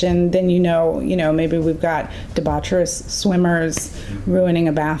gas station, then maybe we've got debaucherous swimmers ruining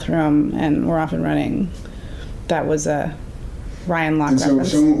a bathroom, and we're off and running. That was a Ryan Locke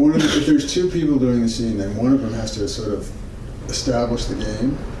reference. So if there's two people doing the scene, then one of them has to sort of establish the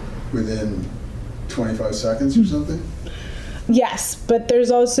game within 25 seconds or something? Yes, but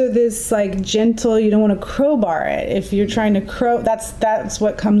there's also this gentle, you don't want to crowbar it. If you're trying to that's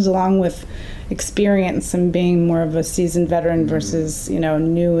what comes along with experience and being more of a seasoned veteran versus,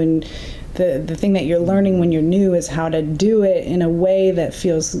 new. And the thing that you're learning when you're new is how to do it in a way that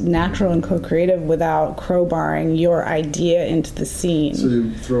feels natural and co-creative without crowbarring your idea into the scene. So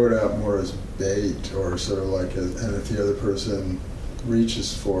you throw it out more as bait, or sort of and if the other person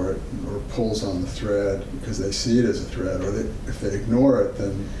reaches for it or pulls on the thread because they see it as a thread, or if they ignore it,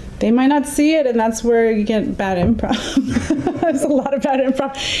 then they might not see it, and that's where you get bad improv. There's a lot of bad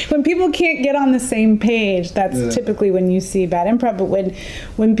improv. When people can't get on the same page, that's typically when you see bad improv. But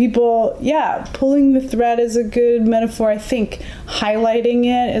when people, pulling the thread is a good metaphor. I think highlighting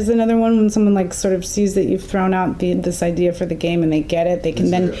it is another one. When someone sort of sees that you've thrown out this idea for the game and they get it, they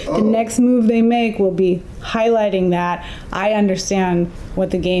can the next move they make will be highlighting that. I understand what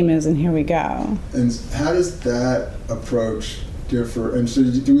the game is, and here we go. And how does that approach differ? And so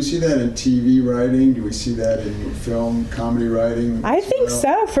do we see that in TV writing? Do we see that in film, comedy writing? I think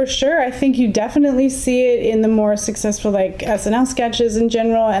so, for sure. I think you definitely see it in the more successful SNL sketches in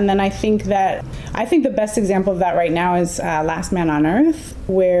general. And then I think the best example of that right now is Last Man on Earth,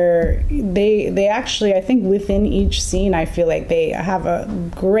 where they actually, I think within each scene, I feel like they have a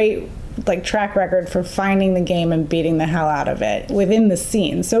great track record for finding the game and beating the hell out of it within the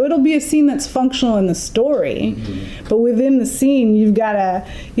scene. So it'll be a scene that's functional in the story, but within the scene you've got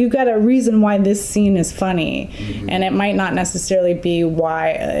a reason why this scene is funny, and it might not necessarily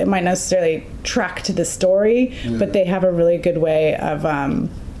track to the story, but they have a really good way of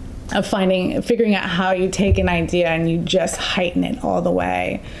figuring out how you take an idea and you just heighten it all the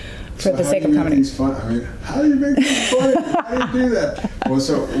way. For the sake of comedy. How do you make things funny? How do you do that? Well,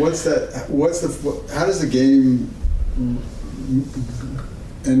 so how does the game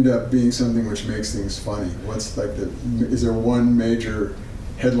end up being something which makes things funny? Is there one major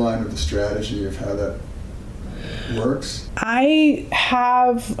headline of the strategy of how that works? I'm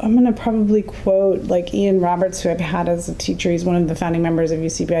going to probably quote Ian Roberts, who I've had as a teacher. He's one of the founding members of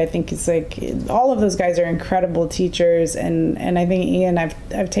UCB. I think it's all of those guys are incredible teachers, and I think Ian,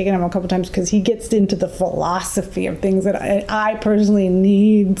 I've taken him a couple times because he gets into the philosophy of things that I personally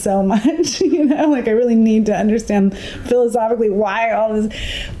need so much. I really need to understand philosophically why all this.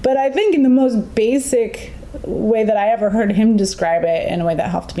 But I think in the most basic way that I ever heard him describe it, in a way that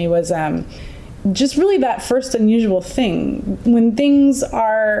helped me, was just really that first unusual thing. When things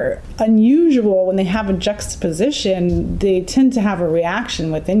are unusual, when they have a juxtaposition, they tend to have a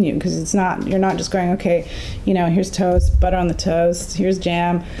reaction within you, because you're not just going, okay, here's toast, butter on the toast, here's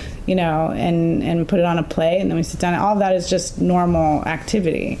jam, and put it on a plate, and then we sit down. All of that is just normal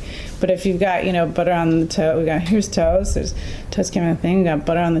activity. But if you've got, butter on the toast, here's toast, there's toast came in a thing, we got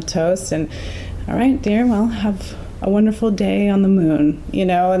butter on the toast, and all right, dear, well, have a wonderful day on the moon,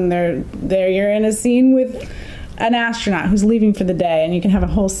 and there you're in a scene with an astronaut who's leaving for the day, and you can have a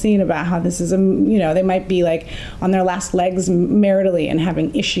whole scene about how this is they might be on their last legs maritally and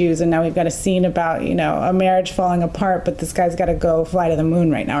having issues, and now we've got a scene about a marriage falling apart, but this guy's got to go fly to the moon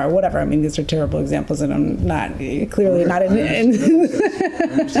right now, or whatever. I mean, these are terrible examples, and I'm not clearly not in.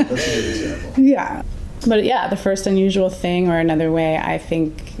 That's a good example. Yeah. But the first unusual thing, or another way I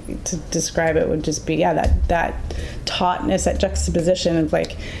think to describe it would just be, that tautness, that juxtaposition of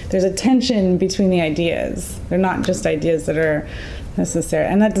like, there's a tension between the ideas. They're not just ideas that are necessary.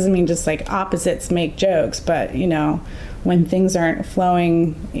 And that doesn't mean just like opposites make jokes, but, you know, when things aren't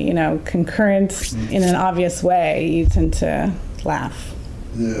flowing, you know, concurrent in an obvious way, you tend to laugh.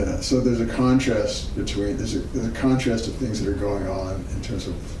 Yeah, so there's a contrast between, there's a contrast of things that are going on in terms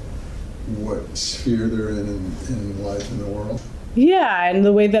of what sphere they're in life in the world. Yeah, and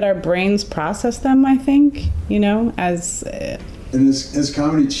the way that our brains process them, I think, you know, as... And has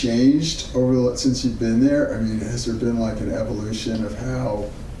comedy changed since you've been there? I mean, has there been like an evolution of how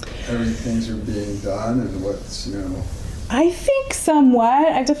things are being done and what's, you know... I think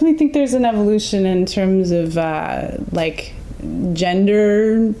somewhat. I definitely think there's an evolution in terms of, like...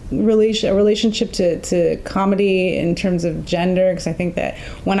 gender relationship to comedy in terms of gender, because I think that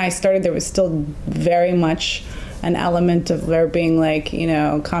when I started there was still very much an element of there being like, you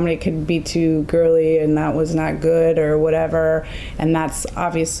know, comedy could be too girly and that was not good or whatever, and that's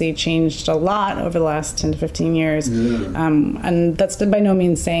obviously changed a lot over the last 10 to 15 years. And that's by no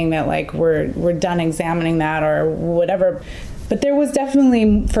means saying that like we're done examining that or whatever, but there was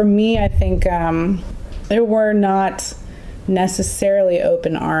definitely, for me, I think there were not necessarily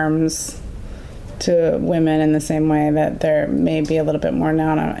open arms to women in the same way that there may be a little bit more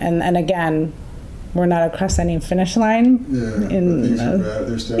now. And again, we're not across any finish line.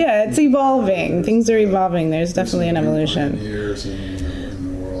 It's evolving. Things are evolving. There's definitely an evolution. Years in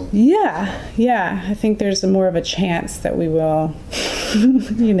the world. Yeah. I think there's more of a chance that we will,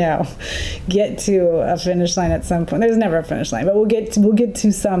 you know, get to a finish line at some point. There's never a finish line, but we'll get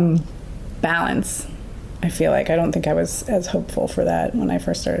to some balance. I feel like I don't think I was as hopeful for that when I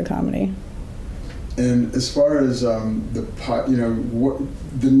first started comedy. And as far as the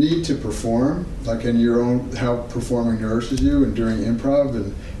need to perform, like in your own, how performing nourishes you and during improv,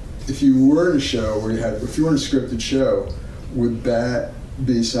 and if you were in a show if you were in a scripted show, would that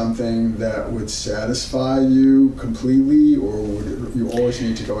be something that would satisfy you completely, or would you always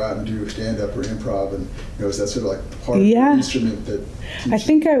need to go out and do stand-up or improv, and you know, is that sort of like part of the instrument that I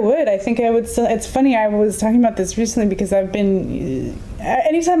think I would still. It's funny, I was talking about this recently because I've been,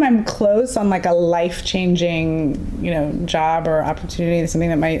 anytime I'm close on like a life-changing, you know, job or opportunity, something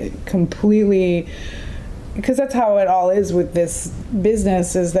that might completely, because that's how it all is with this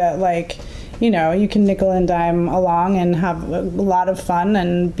business, is that like, you know, you can nickel and dime along and have a lot of fun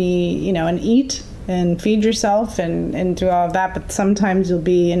and be, you know, and eat and feed yourself and do all of that. But sometimes you'll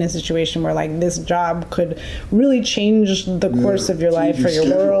be in a situation where like this job could really change the course of your life or your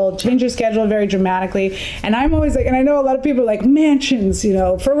world, change your schedule very dramatically. And I'm always like, and I know a lot of people are like mansions, you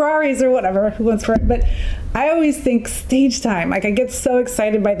know, Ferraris or whatever, who wants for it, but I always think stage time. Like I get so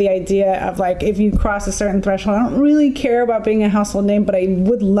excited by the idea of like, if you cross a certain threshold, I don't really care about being a household name, but I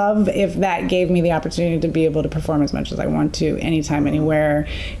would love if that gave me the opportunity to be able to perform as much as I want to, anytime, anywhere,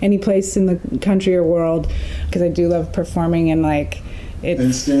 any place in the country or world, because I do love performing and like it's.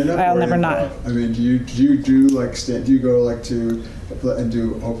 And stand up. I'll never not. I mean, do you do like do you go like to and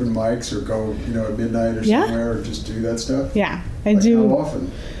do open mics or go, you know, at midnight or somewhere or just do that stuff? Yeah, I do. How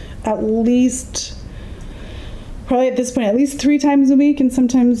often? At least. Probably at this point, at least 3 times a week, and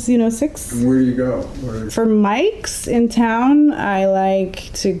sometimes, you know, 6. And where do you go? For mics in town, I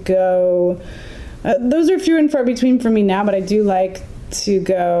like to go. Those are few and far between for me now, but I do like to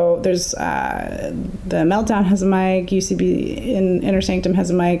go. There's the Meltdown has a mic. UCB in Inner Sanctum has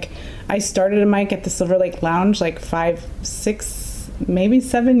a mic. I started a mic at the Silver Lake Lounge like 5, 6. Maybe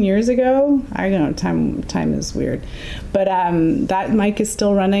 7 years ago. I don't know, time is weird, but that mic is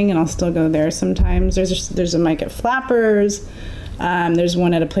still running, and I'll still go there sometimes. There's a mic at Flappers. There's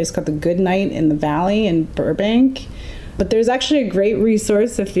one at a place called the Good Night in the Valley in Burbank. But there's actually a great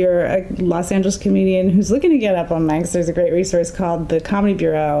resource if you're a Los Angeles comedian who's looking to get up on mics. There's a great resource called the Comedy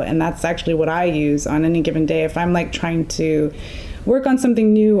Bureau, and that's actually what I use on any given day if I'm like trying to work on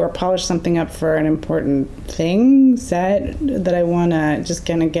something new or polish something up for an important set that I want to just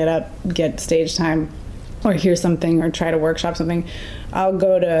kind of get stage time or hear something or try to workshop something. I'll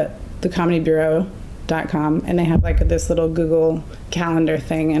go to thecomedybureau.com, and they have like this little Google calendar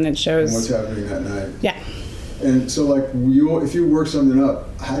thing, and it shows what's happening that night. Yeah. And so like if you work something up,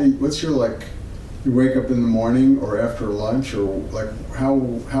 what's your like, you wake up in the morning or after lunch, or like how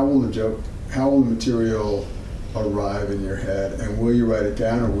will the material arrive in your head, and will you write it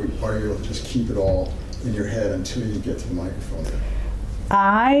down, or you'll just keep it all in your head until you get to the microphone?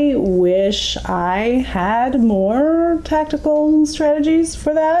 I wish I had more tactical strategies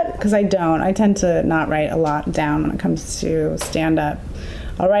for that, because I don't. I tend to not write a lot down when it comes to stand-up.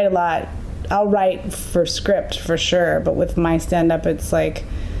 I'll write a lot. I'll write for script for sure, but with my stand-up, it's like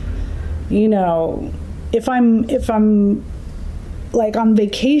you know, if I'm like on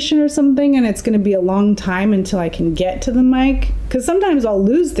vacation or something and it's going to be a long time until I can get to the mic, because sometimes I'll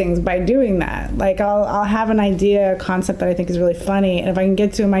lose things by doing that. Like I'll have an idea, a concept that I think is really funny, and if I can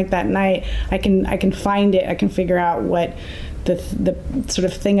get to a mic that night, I can find it, I can figure out what the sort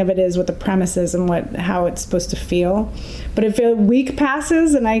of thing of it is, what the premise is, and how it's supposed to feel. But if a week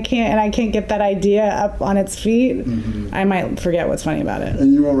passes and I can't get that idea up on its feet, I might forget what's funny about it.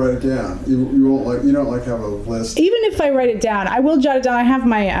 And you won't write it down. You don't have a list. Even if I write it down, I will jot it down. I have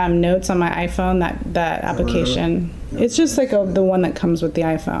my notes on my iPhone, that application. Really? It's just like the one that comes with the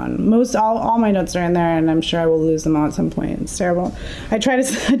iPhone. All my notes are in there, and I'm sure I will lose them all at some point. It's terrible. I try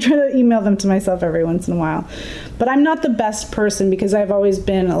to email them to myself every once in a while, but I'm not the best person because I've always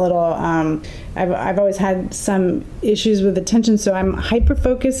been a little. I've always had some issues with attention, so I'm hyper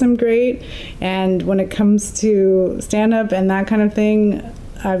focused. I'm great, and when it comes to stand up and that kind of thing,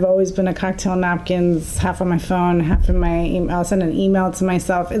 I've always been a cocktail napkins, half on my phone, half in my email. I'll send an email to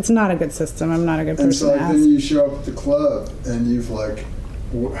myself. It's not a good system. I'm not a good person. And so to ask. then you show up at the club and you've like,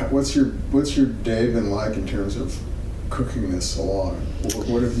 what's your day been like in terms of cooking this along?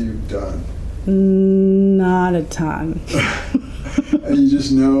 What have you done? Not a ton. And you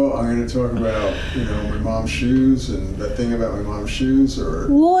just know I'm going to talk about, my mom's shoes and that thing about my mom's shoes, or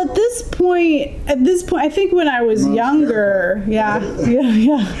well, at this point, I think when I was younger, yeah. I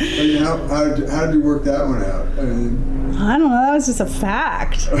mean, how did you work that one out? I don't know. That was just a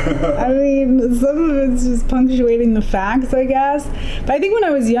fact. I mean, some of it's just punctuating the facts, I guess. But I think when I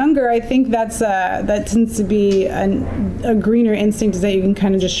was younger, I think that tends to be a greener instinct, is that you can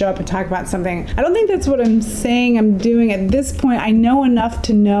kind of just show up and talk about something. I don't think that's what I'm saying I'm doing at this point. I know enough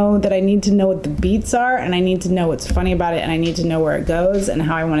to know that I need to know what the beats are, and I need to know what's funny about it, and I need to know where it goes and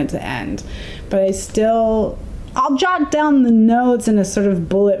how I want it to end. But I'll jot down the notes in a sort of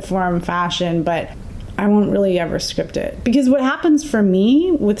bullet form fashion, but I won't really ever script it. Because what happens for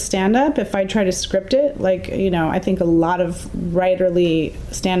me with stand-up, if I try to script it, I think a lot of writerly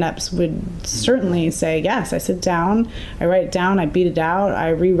stand-ups would certainly say, yes, I sit down, I write it down, I beat it out, I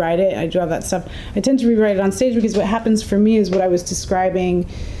rewrite it, I do all that stuff. I tend to rewrite it on stage because what happens for me is what I was describing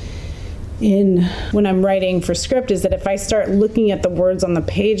when I'm writing for script, is that if I start looking at the words on the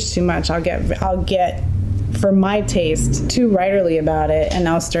page too much, I'll get for my taste, too writerly about it, and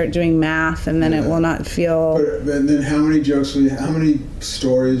I'll start doing math, and then it will not feel. But then, how many jokes how many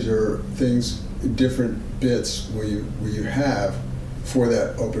stories or things, different bits will you have for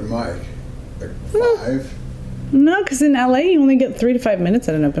that open mic? Like 5? No, because in LA you only get 3 to 5 minutes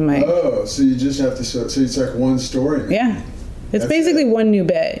at an open mic. Oh, so you just have to. So it's like one story. Maybe. Yeah. It's basically one new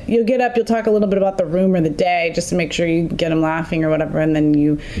bit. You'll get up, you'll talk a little bit about the room or the day just to make sure you get them laughing or whatever, and then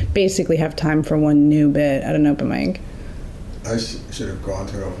you basically have time for one new bit at an open mic. I should have gone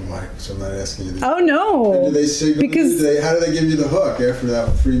to an open mic, so I'm not asking you this. Oh, no. And do they signal how do they give you the hook after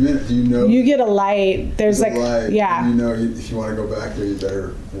that 3 minutes? Do you know? You get a light. There's like, light, yeah. And if you want to go back there, you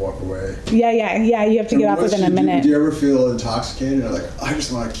better walk away. Yeah. You have to get off within a minute. Do you ever feel intoxicated? Or like, I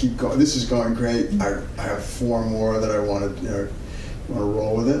just want to keep going. This is going great. I have 4 more that I want to, want to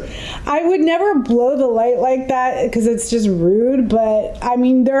roll with it? I would never blow the light like that because it's just rude, but I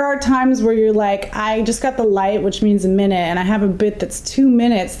mean, there are times where you're like, I just got the light, which means a minute, and I have a bit that's 2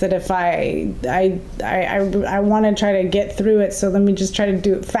 minutes that if I want to try to get through it, so let me just try to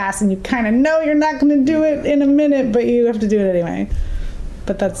do it fast, and you kind of know you're not going to do it in a minute, but you have to do it anyway.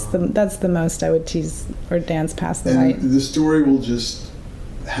 But that's the most I would tease or dance past the light. And the story will just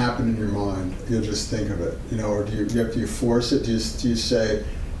happen in your mind. You'll just think of it, or do you force it? Do you say,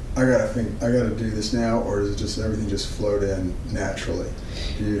 I gotta do this now, or is it just everything just flowed in naturally?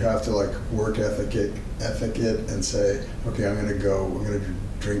 Do you have to work ethic it and say, okay, I'm gonna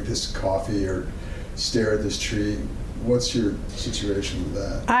drink this coffee or stare at this tree? What's your situation with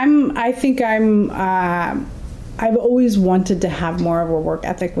that? I've always wanted to have more of a work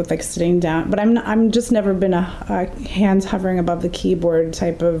ethic with sitting down, but I'm just never been a hands hovering above the keyboard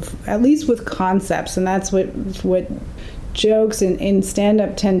type of, at least with concepts, and that's what jokes in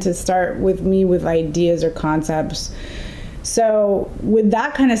stand-up tend to start with me with ideas or concepts. So with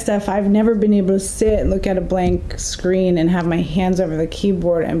that kind of stuff, I've never been able to sit and look at a blank screen and have my hands over the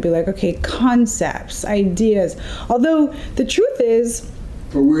keyboard and be like, okay, concepts, ideas. Although the truth is,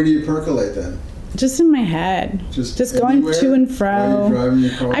 but where do you percolate then? Just in my head. Just going anywhere? to and fro. Are you driving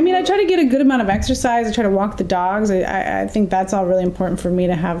your car? I mean, I try to get a good amount of exercise. I try to walk the dogs. I think that's all really important for me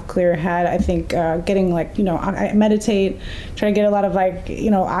to have clear head. I think getting I meditate, try to get a lot of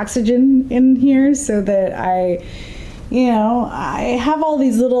oxygen in here so that I have all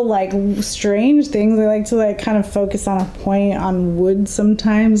these little like strange things. I like to like kind of focus on a point on wood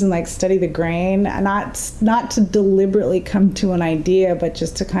sometimes and like study the grain, and not to deliberately come to an idea, but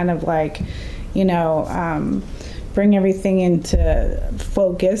just to kind of like, bring everything into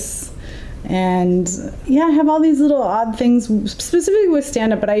focus. And I have all these little odd things specifically with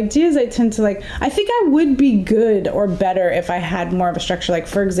stand-up, but ideas I tend to like. I think I would be good or better if I had more of a structure. Like,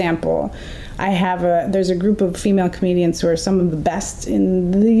 for example, there's a group of female comedians who are some of the best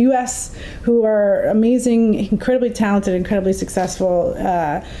in the U.S. who are amazing, incredibly talented, incredibly successful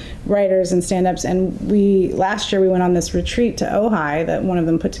writers and stand-ups. And last year we went on this retreat to Ojai that one of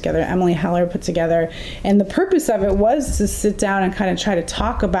them put together, Emily Heller put together. And the purpose of it was to sit down and kind of try to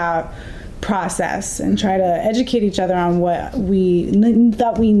talk about process and try to educate each other on what we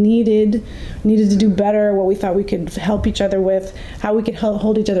thought we needed to do better, what we thought we could help each other with, how we could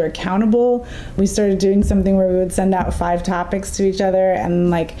hold each other accountable. We started doing something where we would send out 5 topics to each other,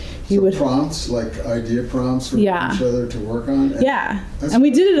 and like prompts, like idea prompts for each other to work on. And we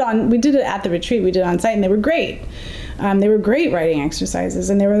did it at the retreat. We did it on site, and they were great. They were great writing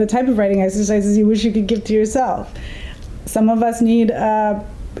exercises, and they were the type of writing exercises you wish you could give to yourself. Some of us need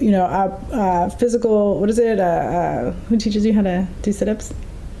physical, who teaches you how to do sit-ups?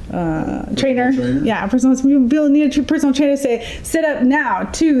 Trainer. Yeah, people need a personal trainer to say, sit up now,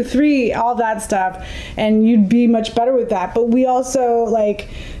 2, 3, all that stuff, and you'd be much better with that. But we also like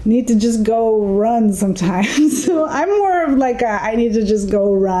need to just go run sometimes. So I'm more of like I need to just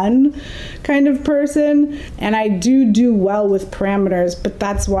go run kind of person, and I do well with parameters, but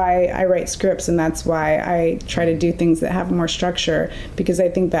that's why I write scripts, and that's why I try to do things that have more structure, because I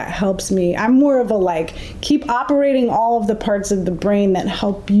think that helps me. I'm more of a like keep operating all of the parts of the brain that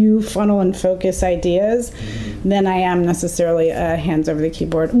help you funnel and focus ideas than I am necessarily a hands over the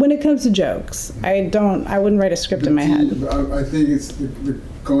keyboard when it comes to jokes. I wouldn't write a script in my head. I think it's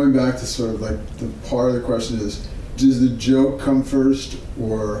going back to sort of like the part of the question is, does the joke come first,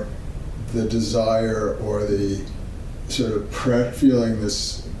 or the desire, or the sort of feeling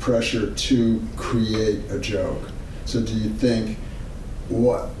this pressure to create a joke? So do you think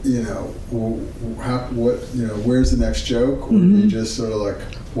where's the next joke, or do you just sort of like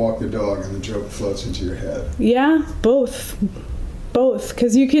walk the dog and the joke floats into your head? Yeah, both,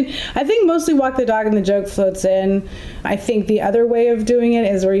 because I think mostly walk the dog and the joke floats in. I think the other way of doing it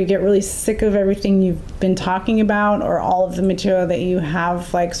is where you get really sick of everything you've been talking about, or all of the material that you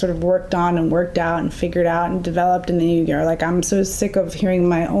have like sort of worked on and worked out and figured out and developed, and then you're like, I'm so sick of hearing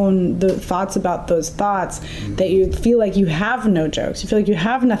the thoughts about those thoughts that you feel like you have no jokes. You feel like you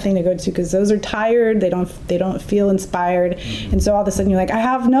have nothing to go to because those are tired. They don't feel inspired, and so all of a sudden you're like, I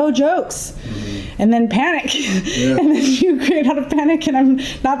have no jokes, and then panic, and then you create out of panic. And I'm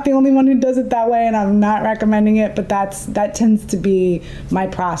not the only one who does it that way, and I'm not recommending it, but that tends to be my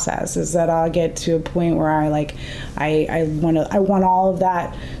process, is that I'll get to a point where I want all of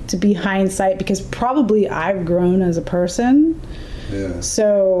that to be hindsight, because probably I've grown as a person.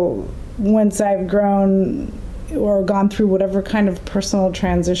 So once I've grown or gone through whatever kind of personal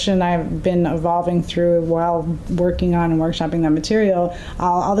transition I've been evolving through while working on and workshopping that material,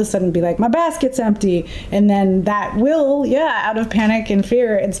 I'll all of a sudden be like, my basket's empty, and then that will, out of panic and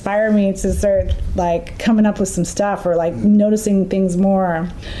fear, inspire me to start like coming up with some stuff, or like noticing things more.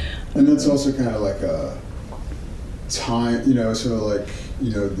 And that's also kind of like a time, sort of like,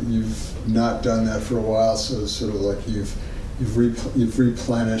 you've not done that for a while, so it's sort of like you've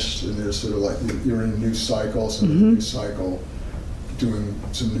replenished, and there's sort of like you're in a new cycle, doing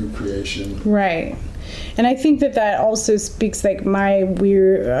some new creation. Right. And I think that also speaks like my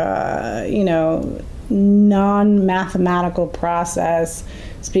weird, non-mathematical process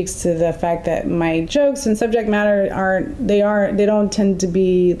speaks to the fact that my jokes and subject matter they don't tend to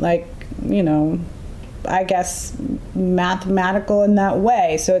be like, I guess, mathematical in that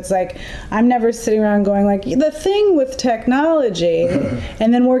way. So it's like I'm never sitting around going like, the thing with technology,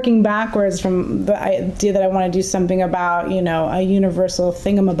 and then working backwards from the idea that I want to do something about, a universal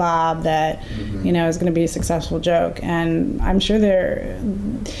thingamabob that, is going to be a successful joke. And I'm sure the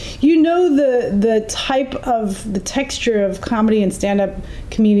type of the texture of comedy and stand-up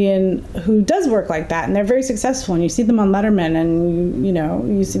comedian who does work like that, and they're very successful, and you see them on Letterman, and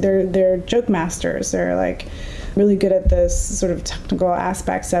you see they're joke masters. They're like really good at this sort of technical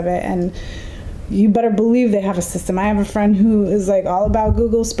aspects of it, and you better believe they have a system. I have a friend who is like all about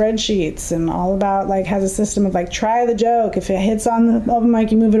Google spreadsheets and all about like has a system of like try the joke. If it hits on the open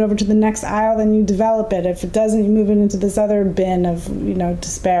mic, you move it over to the next aisle, then you develop it. If it doesn't, you move it into this other bin of, you know,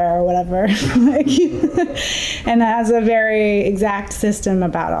 despair or whatever. And it has a very exact system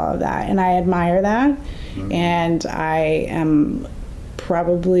about all of that. And I admire that. Mm-hmm. And I am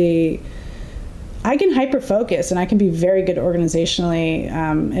probably... I can hyper-focus and I can be very good organizationally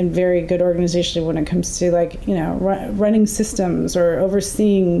and very good organizationally when it comes to like, you know, running systems or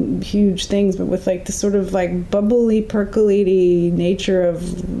overseeing huge things, but with like the sort of like bubbly, percolating nature of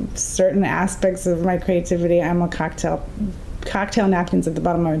certain aspects of my creativity, I'm a cocktail napkins at the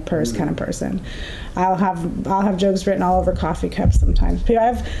bottom of my purse kind of person. I'll have jokes written all over coffee cups sometimes. I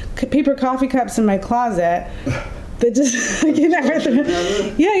have paper coffee cups in my closet. That just like, you never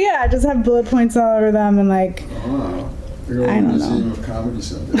I just have bullet points all over them and like You're going to the Museum of Comedy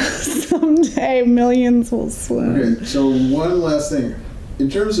someday. Someday millions will swim. Okay, so one last thing. In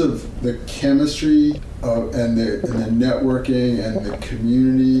terms of the chemistry and the networking and the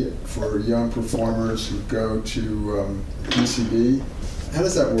community for young performers who go to UCB, how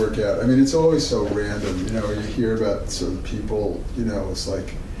does that work out? I mean, it's always so random. You know, you hear about sort of people, you know, it's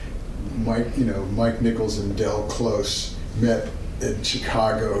like Mike Nichols and Del Close met in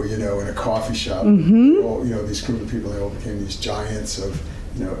Chicago, you know, in a coffee shop. Mm-hmm. All, you know, these group of people, they all became these giants of,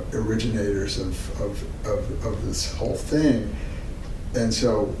 you know, originators of this whole thing. And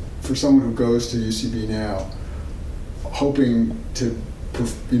so for someone who goes to UCB now, hoping to,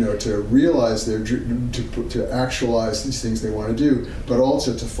 you know, to realize to actualize these things they want to do, but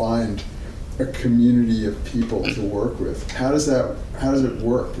also to find a community of people to work with. How does it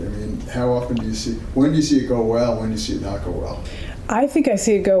work? I mean, how often do you see it go well? When do you see it not go well? I think I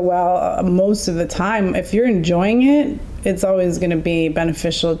see it go well most of the time. If you're enjoying it, it's always going to be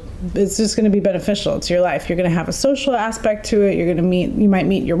beneficial. It's just going to be beneficial to your life. You're going to have a social aspect to it. You might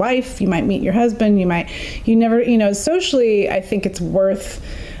meet your wife, you might meet your husband, socially, I think it's worth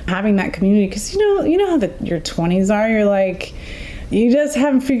having that community because you know how your 20s are. You're like, you just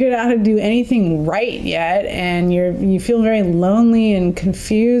haven't figured out how to do anything right yet, and you feel very lonely and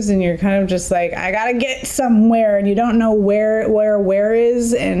confused, and you're kind of just like, I gotta get somewhere, and you don't know where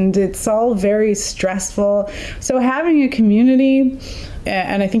is, and it's all very stressful. So having a community,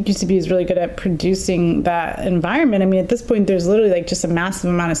 and I think UCB is really good at producing that environment. I mean, at this point, there's literally like just a massive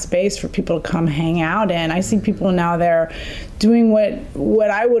amount of space for people to come hang out in. I see people now there doing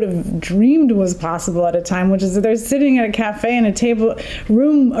what I would have dreamed was possible at a time, which is that they're sitting at a cafe in a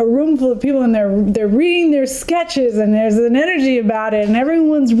room full of people, and they're reading their sketches, and there's an energy about it, and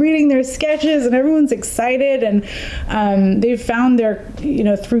everyone's reading their sketches, and everyone's excited, and they've found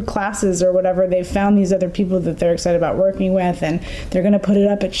through classes or whatever, they've found these other people that they're excited about working with, and they're going to put it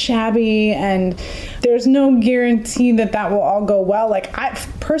up at Shabby, and there's no guarantee that will all go well. Like, I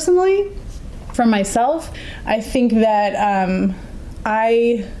personally, for myself, I think that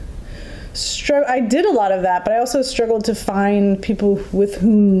I did a lot of that, but I also struggled to find people with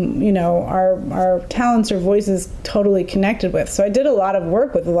whom, you know, our talents or voices totally connected with. So I did a lot of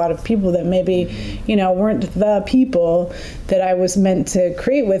work with a lot of people that maybe, you know, weren't the people that I was meant to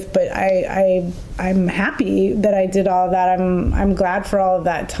create with, but I'm happy that I did all of that. I'm glad for all of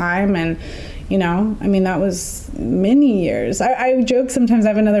that time, and you know, I mean, that was many years. I joke sometimes. I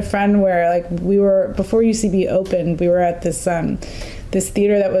have another friend where, like, before UCB opened, we were at this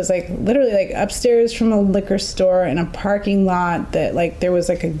theater that was like literally like upstairs from a liquor store in a parking lot that like there was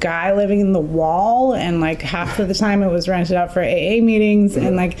like a guy living in the wall, and like half of the time it was rented out for AA meetings,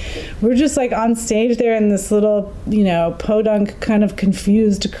 and like we're just like on stage there in this little, you know, podunk kind of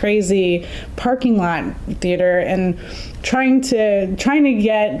confused, crazy parking lot theater, and trying to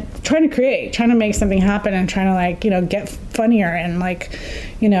create, trying to make something happen, and trying to, like, you know, get funnier and, like,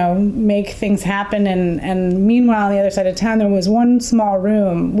 you know, make things happen. And meanwhile, on the other side of town, there was one small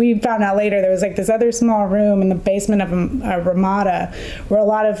room. We found out later there was like this other small room in the basement of a Ramada where a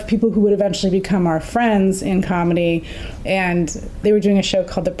lot of people who would eventually become our friends in comedy, and they were doing a show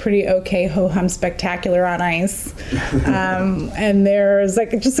called The Pretty Okay Ho Hum Spectacular on Ice. And there's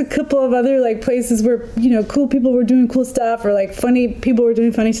like just a couple of other like places where, you know, cool people were doing cool stuff, or like funny people were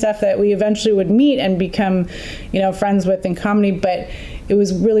doing funny stuff that we eventually would meet and become, you know, friends with in comedy. But it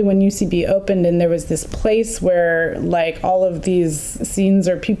was really when UCB opened, and there was this place where like all of these scenes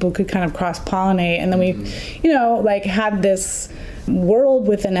or people could kind of cross-pollinate, and then we, you know, like had this world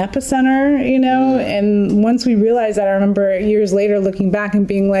with an epicenter, you know, and once we realized that, I remember years later looking back and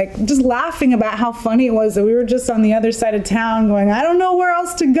being like, just laughing about how funny it was that we were just on the other side of town going, I don't know where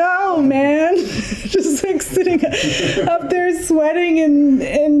else to go, man. Just like sitting up there sweating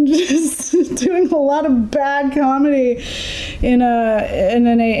and just doing a lot of bad comedy in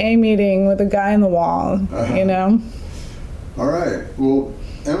an AA meeting with a guy in the wall, you know. All right. Well,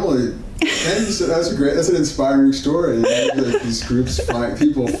 Emily, that's an inspiring story. You know, like these groups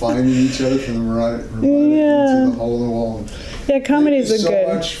people finding each other from the Ramada into the hole in the wall. Yeah, comedy is a good. Thank you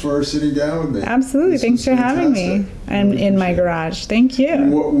so much for sitting down with me. Absolutely. Thanks for having me. I'm in my garage. Thank you.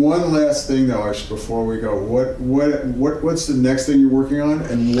 One last thing, though, before we go. What's the next thing you're working on,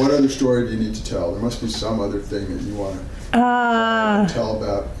 and what other story do you need to tell? There must be some other thing that you want to tell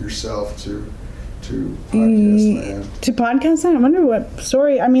about yourself to podcast land. To podcast land? I wonder what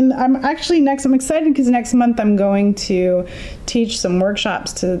story. I mean, I'm excited because next month I'm going to teach some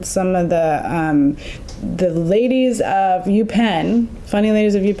workshops to some of the ladies of UPenn, funny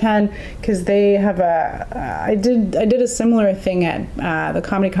ladies of UPenn, because they have I did a similar thing at the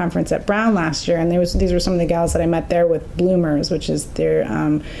comedy conference at Brown last year, and these were some of the gals that I met there with Bloomers, which is their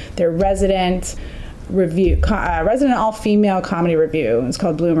resident resident all-female comedy review. It's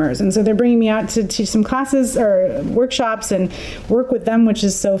called Bloomers, and so they're bringing me out to teach some classes or workshops and work with them, which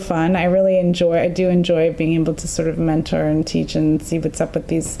is so fun. I do enjoy being able to sort of mentor and teach and see what's up with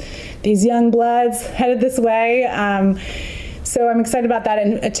these young bloods headed this way. So I'm excited about that,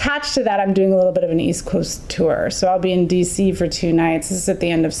 and attached to that, I'm doing a little bit of an East Coast tour. So I'll be in DC for 2 nights. This is at the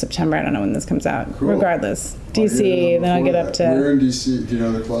end of September. I don't know when this comes out. Cool. Regardless, DC. Then I'll get up to. Where in DC? Do you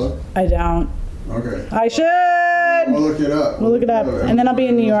know the club? I don't. Okay. I should. We'll look it up. We'll look it up. And then I'll be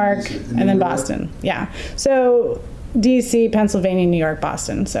in New York and then Boston. Yeah. So DC, Pennsylvania, New York,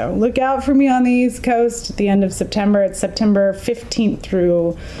 Boston. So look out for me on the East Coast at the end of September. It's September 15th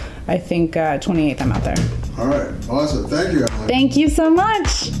through, I think, 28th. I'm out there. All right. Awesome. Thank you, Emily. Thank you so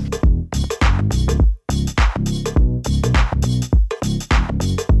much.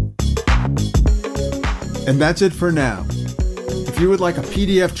 And that's it for now. If you would like a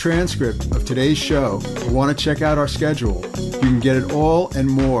PDF transcript of today's show or want to check out our schedule, you can get it all and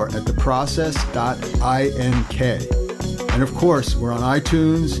more at theprocess.ink. And of course, we're on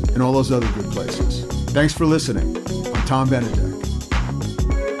iTunes and all those other good places. Thanks for listening. I'm Tom Benedek.